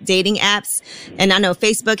those dating apps, and I know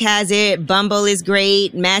Facebook has it, Bumble is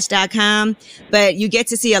great, Match.com, but you get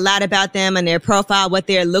to see a lot about them and their profile, what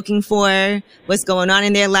they're looking for, what's going on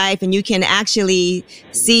in their life, and you can actually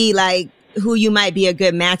see like who you might be a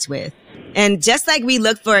good match with. And just like we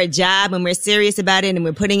look for a job when we're serious about it and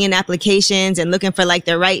we're putting in applications and looking for like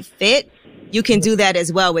the right fit, you can do that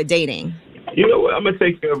as well with dating. You know what? I'm going to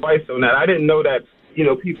take your advice on that. I didn't know that, you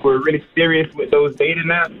know, people were really serious with those dating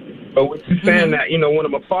apps. But with you saying that, you know, one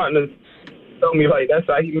of my partners told me like that's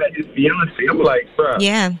how he met his fiance. I'm like, bro.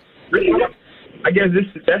 Yeah. Really? I guess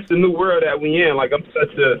that's the new world that we in. Like I'm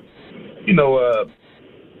such a, you know,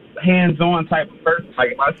 hands-on type of person.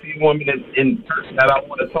 Like if I see a woman in person that I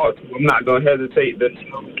want to talk to, I'm not going to hesitate to,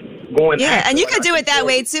 you know, go and yeah, and you can do it that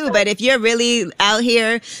way too. But if you're really out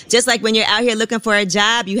here, just like when you're out here looking for a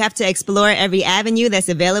job, you have to explore every avenue that's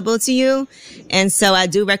available to you. And so I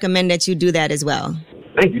do recommend that you do that as well.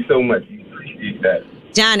 Thank you so much. I appreciate that.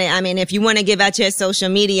 Johnny, I mean, if you want to give out your social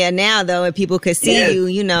media now, though, if people could see you,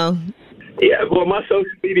 you know. Yeah, well, my social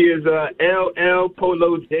media is LL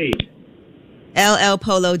Polo J. LL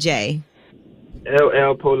Polo J.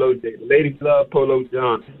 LL Polo J. Ladies love Polo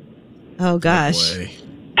John. Oh, gosh.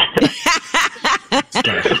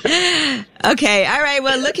 Okay, all right.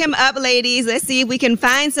 Well, look him up, ladies. Let's see if we can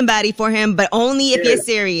find somebody for him, but only if you're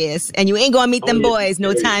serious. And you ain't going to meet them boys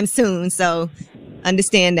no time soon, so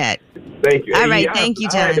understand that. Thank you. All right, thank you,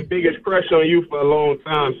 John. I had the biggest crush on you for a long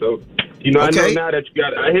time, so... You know, I know now that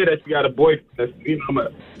I hear that you got a boyfriend. You know,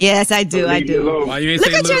 yes, I do. Why you ain't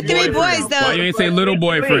Look say at your little three boyfriend? boys, though. Why you ain't say little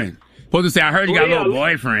boyfriend? Supposed to say, I heard you got a little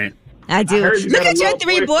boyfriend. I do. Look at your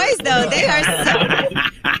three boys, though. They are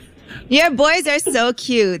so... Your boys are so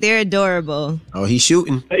cute. They're adorable. Oh, he's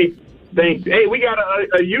shooting. Hey, thanks. Hey, we got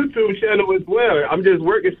a YouTube channel as well. I'm just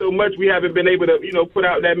working so much we haven't been able to, you know, put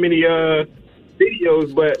out that many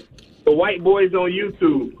videos, but the White Boys on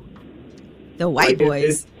YouTube. The White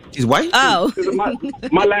Boys? He's white? Oh.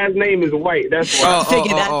 My last name is White. That's why.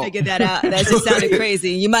 Figured that out. That just sounded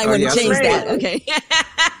crazy. You might want to change that. Okay.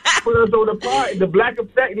 put us on the Black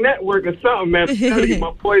Effect Network or something, man. I'm telling you,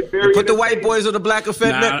 my boy's very. Put the white boys on the Black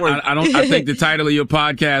Effect Network. I think the title of your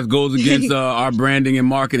podcast goes against our branding and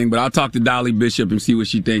marketing, but I'll talk to Dolly Bishop and see what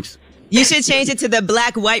she thinks. You should change it to the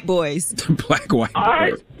Black White Boys. The Black White All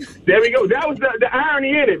right, there we go. That was the irony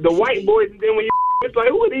in it. The white boys, and then when you, it's like,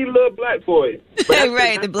 who are these little black boys?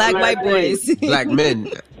 Right, the Black White Boys. Black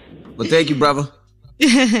men. Well, thank you, brother.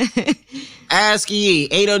 Ask Ye,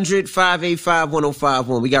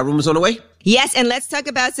 800-585-1051. We got rumors on the way? Yes, and let's talk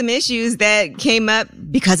about some issues that came up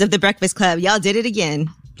because of the Breakfast Club. Y'all did it again.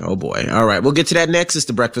 Oh, boy. All right, we'll get to that next. It's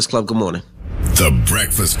the Breakfast Club. Good morning. The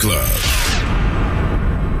Breakfast Club.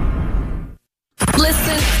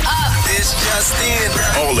 Listen up. It's just in.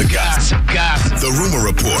 All the gossip. The Rumor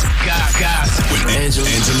Report. Gossip. With Angela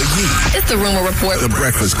Yee. It's the Rumor Report. The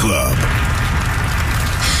Breakfast Club.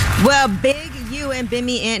 Well, Big U and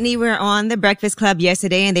Bimmy Anthony were on the Breakfast Club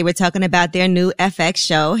yesterday, and they were talking about their new FX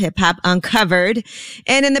show, Hip Hop Uncovered.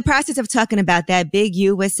 And in the process of talking about that, Big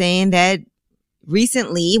U was saying that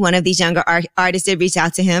recently one of these younger artists did reach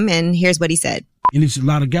out to him, and here's what he said. And there's a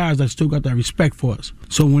lot of guys that still got that respect for us.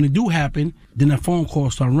 So when it do happen, then that phone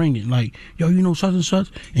call start ringing. Like, yo, you know such and such?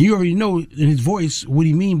 And you already know in his voice what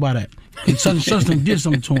he mean by that. And such and such done did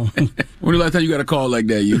something to him. When the last time you got a call like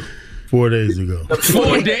that, you? 4 days ago.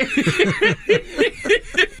 4 days?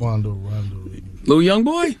 Rondo. Little young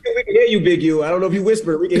boy? We can hear you, Big U. I don't know if you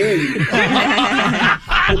whisper. We can hear you.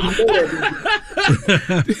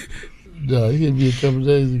 No, it hit me a couple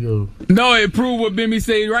days ago. No, it proved what Bimmy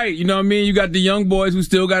say right. You know what I mean? You got the young boys who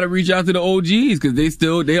still got to reach out to the OGs because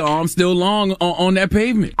their arms still long on that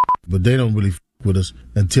pavement. But they don't really f with us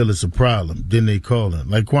until it's a problem. Then they call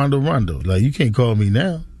them. Like Quando Rondo. Like, you can't call me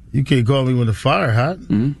now. You can't call me when the fire hot.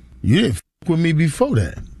 Mm-hmm. You didn't f with me before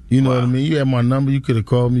that. You know what I mean? You had my number. You could have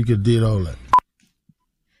called me. You could have did all that.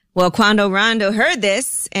 Well, Quando Rondo heard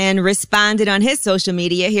this and responded on his social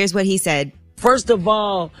media. Here's what he said. First of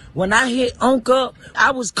all, when I hit Unc up,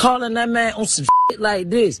 I was calling that man on some shit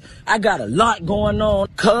like this. I got a lot going on.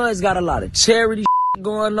 Cuz got a lot of charity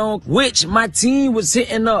going on, which my team was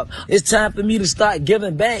hitting up. It's time for me to start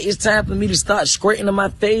giving back. It's time for me to start straightening my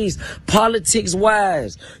face,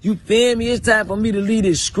 politics-wise. You feel me? It's time for me to leave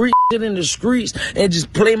this street shit in the streets and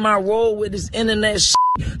just play my role with this internet shit.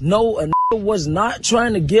 No, a was not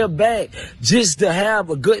trying to give back just to have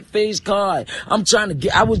a good face card. I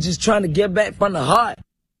was just trying to give back from the heart.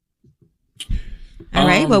 All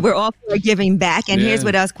right. Well, we're all for giving back. And here's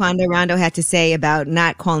what else Quando Rondo had to say about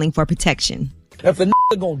not calling for protection. If a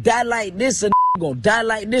gonna die like this, a gonna die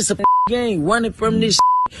like this. If a ain't running from this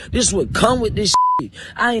shit, this would come with this shit.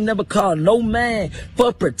 I ain't never called no man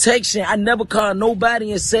for protection. I never called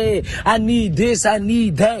nobody and said, I need this, I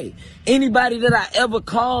need that. Anybody that I ever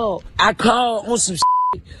called, I called on some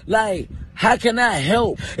shit. Like, how can I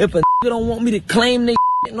help? If a don't want me to claim this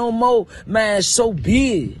shit no more, man, so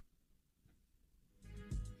be it.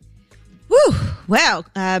 Whew. Well,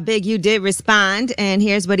 Big U did respond, and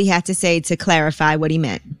here's what he had to say to clarify what he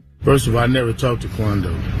meant. First of all, I never talked to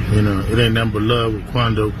Quando. You know, it ain't nothing but love with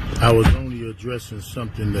Quando. I was only addressing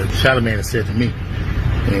something that Charlamagne said to me.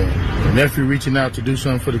 And if you're reaching out to do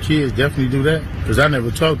something for the kids, definitely do that. Because I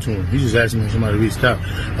never talked to him. He just asked me if somebody reached out.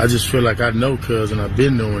 I just feel like I know Cuz and I've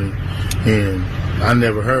been knowing him. And I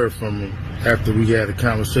never heard from him after we had a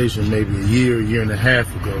conversation maybe a year and a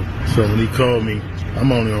half ago. So when he called me,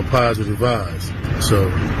 I'm only on positive vibes. So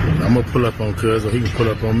I'm going to pull up on Cuz or he can pull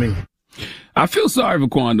up on me. I feel sorry for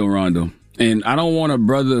Quando Rondo. And I don't want a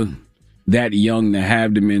brother that young to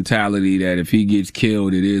have the mentality that if he gets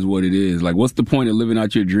killed, it is what it is. Like, what's the point of living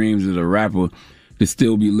out your dreams as a rapper to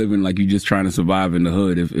still be living like you're just trying to survive in the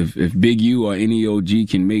hood? If Big U or any OG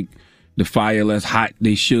can make the fire less hot,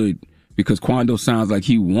 they should. Because Quando sounds like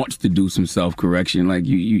he wants to do some self-correction. Like,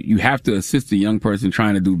 you have to assist a young person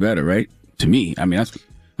trying to do better, right? To me, I mean,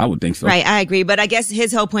 I would think so. Right, I agree. But I guess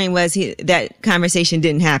his whole point was that conversation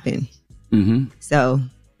didn't happen. Mm-hmm. So,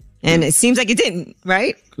 and it seems like it didn't,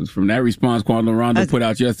 right? Because from that response Quando Rondo put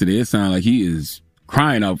out yesterday, it sounded like he is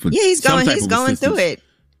crying out for he's going through it.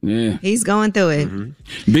 Yeah. He's going through it.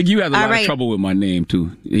 Mm-hmm. Big U has a lot of trouble with my name,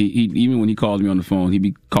 too. He even when he calls me on the phone, he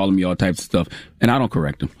be calling me all types of stuff. And I don't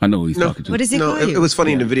correct him. I know who he's talking to. What does he call you? It was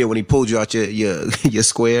funny in the video when he pulled you out your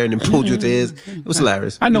square and then pulled you to his. It was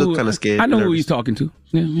hilarious. I know. You looked kind of scared. I know who he's talking to.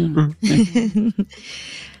 Yeah.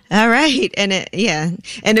 All right. And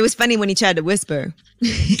and it was funny when he tried to whisper.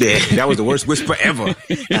 Yeah, that was the worst whisper ever.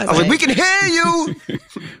 I was like, we can hear you.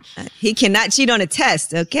 He cannot cheat on a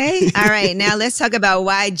test, okay? All right, now let's talk about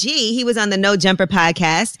YG. He was on the No Jumper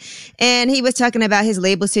podcast, and he was talking about his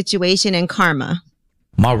label situation and karma.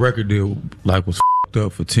 My record deal was f***ed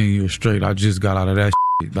up for 10 years straight. I just got out of that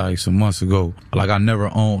like some months ago. Like I never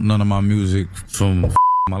owned none of my music from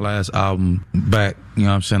my last album back. You know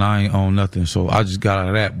what I'm saying? I ain't own nothing, so I just got out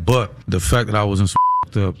of that. But the fact that I was in some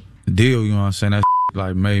up deal, you know what I'm saying? That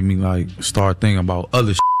like made me like start thinking about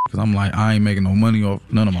other cause I'm like, I ain't making no money off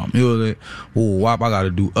none of my music. Ooh, wop, I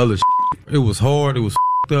gotta do other It was hard, it was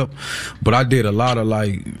up, but I did a lot of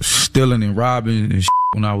like stealing and robbing and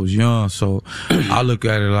when I was young, so I look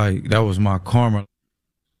at it like that was my karma.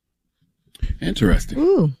 Interesting.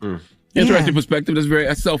 Ooh. Interesting perspective.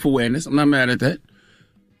 That's self-awareness. I'm not mad at that.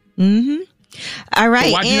 Mm-hmm. All right.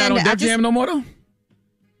 So why you not on Def Jam no more though?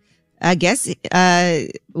 I guess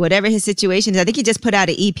whatever his situation is. I think he just put out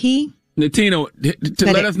an EP. Natino,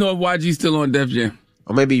 let us know if YG's still on Def Jam.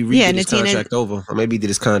 Or maybe he did his contract over. Or maybe he did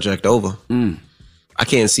his contract over. I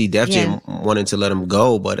can't see Def Jam wanting to let him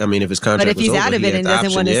go, but I mean, if his contract was over, but if he's out of it and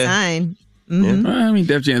doesn't want to sign. Mm-hmm. I mean,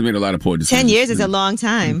 Def Jam's made a lot of poor decisions. 10 years is a long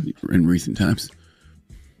time. In recent times.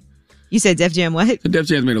 You said Def Jam what? Def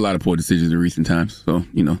Jam's made a lot of poor decisions in recent times. So,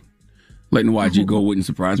 you know, letting YG go wouldn't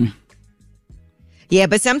surprise me. Yeah,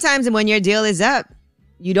 but sometimes when your deal is up,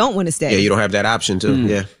 you don't want to stay. Yeah, you don't have that option too.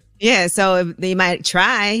 Yeah. Yeah, so they might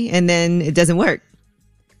try and then it doesn't work.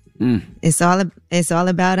 It's all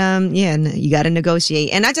about you got to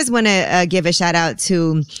negotiate. And I just want to give a shout out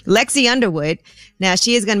to Lexi Underwood. Now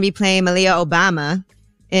she is going to be playing Malia Obama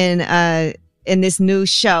in this new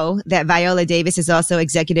show that Viola Davis is also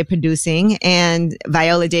executive producing, and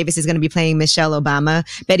Viola Davis is going to be playing Michelle Obama.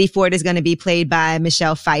 Betty Ford is going to be played by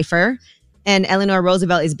Michelle Pfeiffer, and Eleanor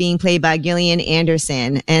Roosevelt is being played by Gillian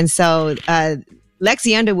Anderson. And so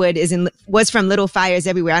Lexi Underwood was from Little Fires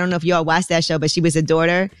Everywhere. I don't know if you all watched that show, but she was a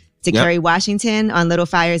daughter to Kerry Washington on Little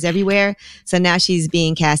Fires Everywhere. So now she's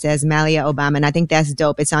being cast as Malia Obama, and I think that's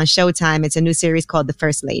dope. It's on Showtime. It's a new series called The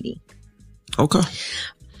First Lady. Okay.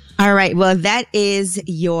 All right. Well, that is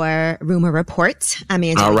your rumor report. I'm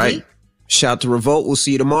Angela. All right. Shout out to Revolt. We'll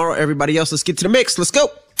see you tomorrow. Everybody else, let's get to the mix. Let's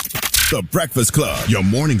go. The Breakfast Club. Your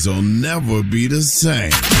mornings will never be the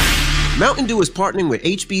same. Mountain Dew is partnering with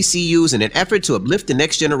HBCUs in an effort to uplift the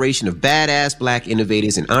next generation of badass Black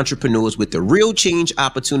innovators and entrepreneurs with the Real Change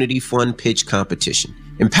Opportunity Fund Pitch Competition,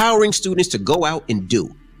 empowering students to go out and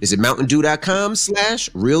do. Visit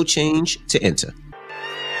mountaindew.com/realchange to enter.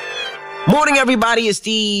 Morning, everybody. It's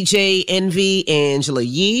DJ Envy, Angela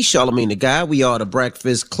Yee, Charlamagne the Guy. We are the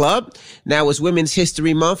Breakfast Club. Now it's Women's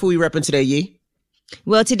History Month. Who we repping today, Yee?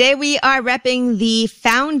 Well, today we are repping the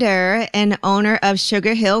founder and owner of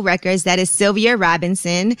Sugar Hill Records. That is Sylvia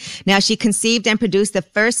Robinson. Now, she conceived and produced the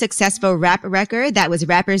first successful rap record. That was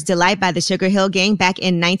Rapper's Delight by the Sugar Hill Gang back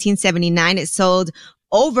in 1979. It sold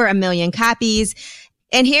over 1 million copies.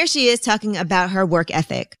 And here she is talking about her work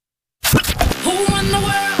ethic. Who run the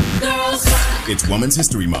world, girls? It's Women's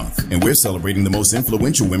History Month, and we're celebrating the most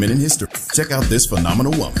influential women in history. Check out this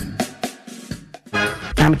phenomenal woman.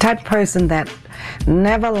 I'm the type of person that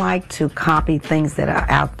never like to copy things that are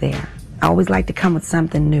out there. I always like to come with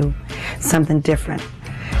something new, something different.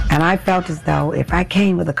 And I felt as though if I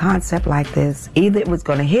came with a concept like this, either it was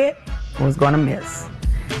going to hit or it was going to miss.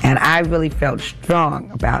 And I really felt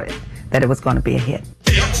strong about it, that it was going to be a hit.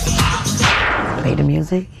 Play the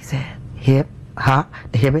music, he said, hip, hop,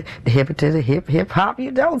 the hip to the hip, hip hop,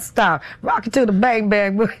 you don't stop. Rock it to the bang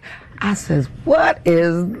bang. I says, what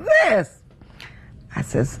is this? I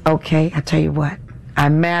says, okay, I tell you what, I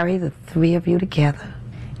marry the three of you together.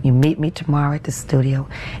 You meet me tomorrow at the studio,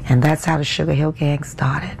 and that's how the Sugar Hill Gang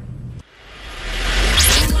started.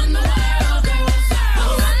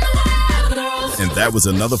 And that was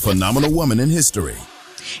another phenomenal woman in history.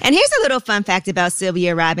 And here's a little fun fact about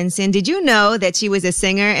Sylvia Robinson. Did you know that she was a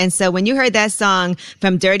singer? And so when you heard that song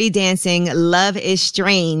from Dirty Dancing, Love is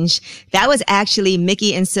Strange, that was actually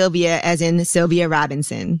Mickey and Sylvia, as in Sylvia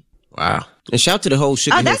Robinson. Wow. And shout out to the whole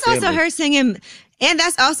Sugar Hill that's family. Also her singing, and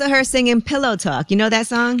that's also her singing Pillow Talk. You know that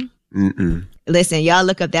song? Mm-mm. Listen, y'all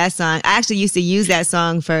look up that song. I actually used to use that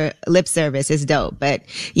song for lip service. It's dope. But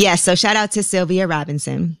yeah, so shout out to Sylvia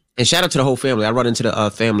Robinson. And shout out to the whole family. I run into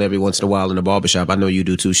the family every once in a while in the barbershop. I know you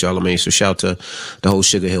do too, Charlamagne. So shout out to the whole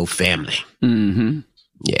Sugar Hill family. Mm-hmm.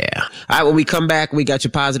 Yeah. All right, when we come back, we got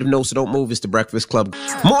your positive notes, so don't move. It's the Breakfast Club.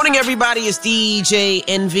 Morning, everybody. It's DJ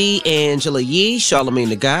Envy, Angela Yee, Charlamagne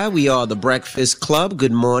the Guy. We are the Breakfast Club.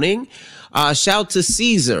 Good morning. Shout to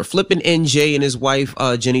Caesar, Flipping NJ, and his wife,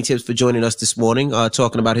 Jenny Tibbs, for joining us this morning,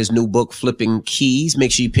 talking about his new book, Flipping Keys.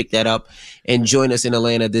 Make sure you pick that up and join us in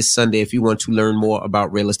Atlanta this Sunday if you want to learn more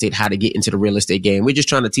about real estate, how to get into the real estate game. We're just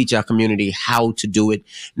trying to teach our community how to do it.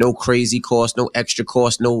 No crazy cost, no extra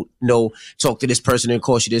cost, no talk to this person and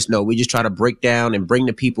cost you this. No, we just try to break down and bring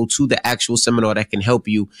the people to the actual seminar that can help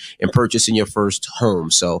you in purchasing your first home.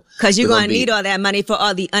 So, because you're going to need all that money for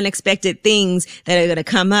all the unexpected things that are going to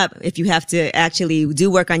come up if you have to actually do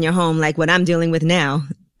work on your home, like what I'm dealing with now.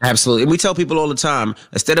 Absolutely. And we tell people all the time,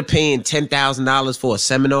 instead of paying $10,000 for a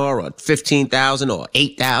seminar or $15,000 or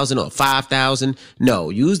 $8,000 or $5,000, no,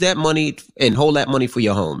 use that money and hold that money for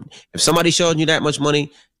your home. If somebody's showing you that much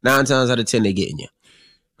money, 9 times out of 10, they're getting you.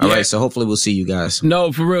 All right, so hopefully we'll see you guys.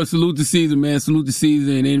 No, for real. Salute to Caesar, man. Salute to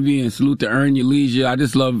Caesar and Envy, and salute to Earn Your Leisure. I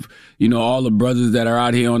just love, all the brothers that are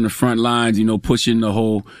out here on the front lines, pushing the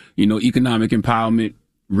whole, economic empowerment,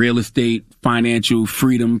 real estate, financial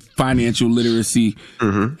freedom, financial literacy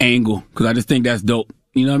angle. Cause I just think that's dope.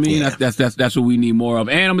 You know what I mean? Yeah. That's what we need more of.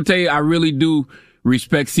 And I'm gonna tell you, I really do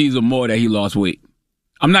respect Caesar more that he lost weight.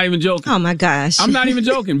 I'm not even joking. Oh my gosh. I'm not even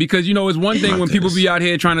joking because, it's one thing when people be out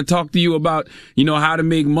here trying to talk to you about, how to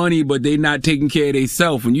make money, but they not taking care of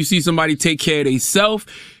themselves. When you see somebody take care of themselves,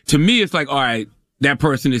 to me, it's like, all right, that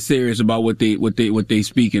person is serious about what they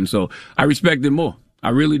speaking. So I respect them more.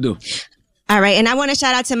 I really do. All right. And I want to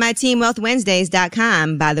shout out to my team,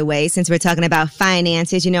 wealthwednesdays.com, by the way, since we're talking about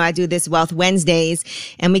finances. I do this Wealth Wednesdays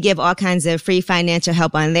and we give all kinds of free financial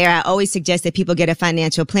help on there. I always suggest that people get a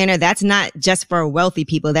financial planner. That's not just for wealthy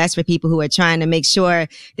people. That's for people who are trying to make sure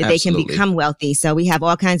that they can become wealthy. So we have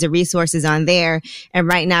all kinds of resources on there. And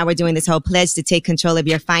right now we're doing this whole pledge to take control of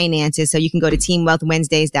your finances. So you can go to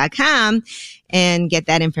teamwealthwednesdays.com and get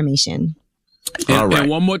that information. And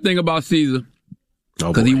one more thing about Caesar.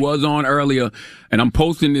 Because he was on earlier, and I'm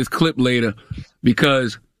posting this clip later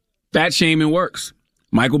because fat shaming works.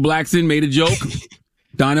 Michael Blackson made a joke.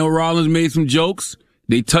 Donnell Rawlings made some jokes.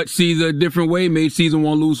 They touched Caesar a different way, made Caesar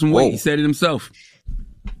want to lose some weight. He said it himself.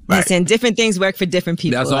 Listen, different things work for different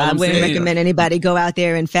people. That's all I'm saying. I wouldn't recommend anybody go out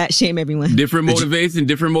there and fat shame everyone. Different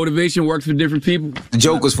motivation works for different people. The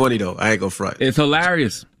joke was funny, though. I ain't gonna front. It's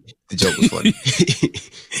hilarious. The joke was funny.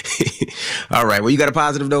 All right. Well, you got a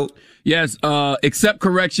positive note? Yes, accept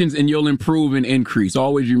corrections and you'll improve and increase.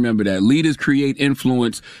 Always remember that. Leaders create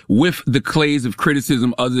influence with the clays of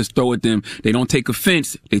criticism others throw at them. They don't take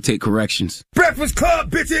offense, they take corrections. Breakfast Club,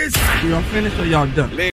 bitches! Y'all finished or y'all done?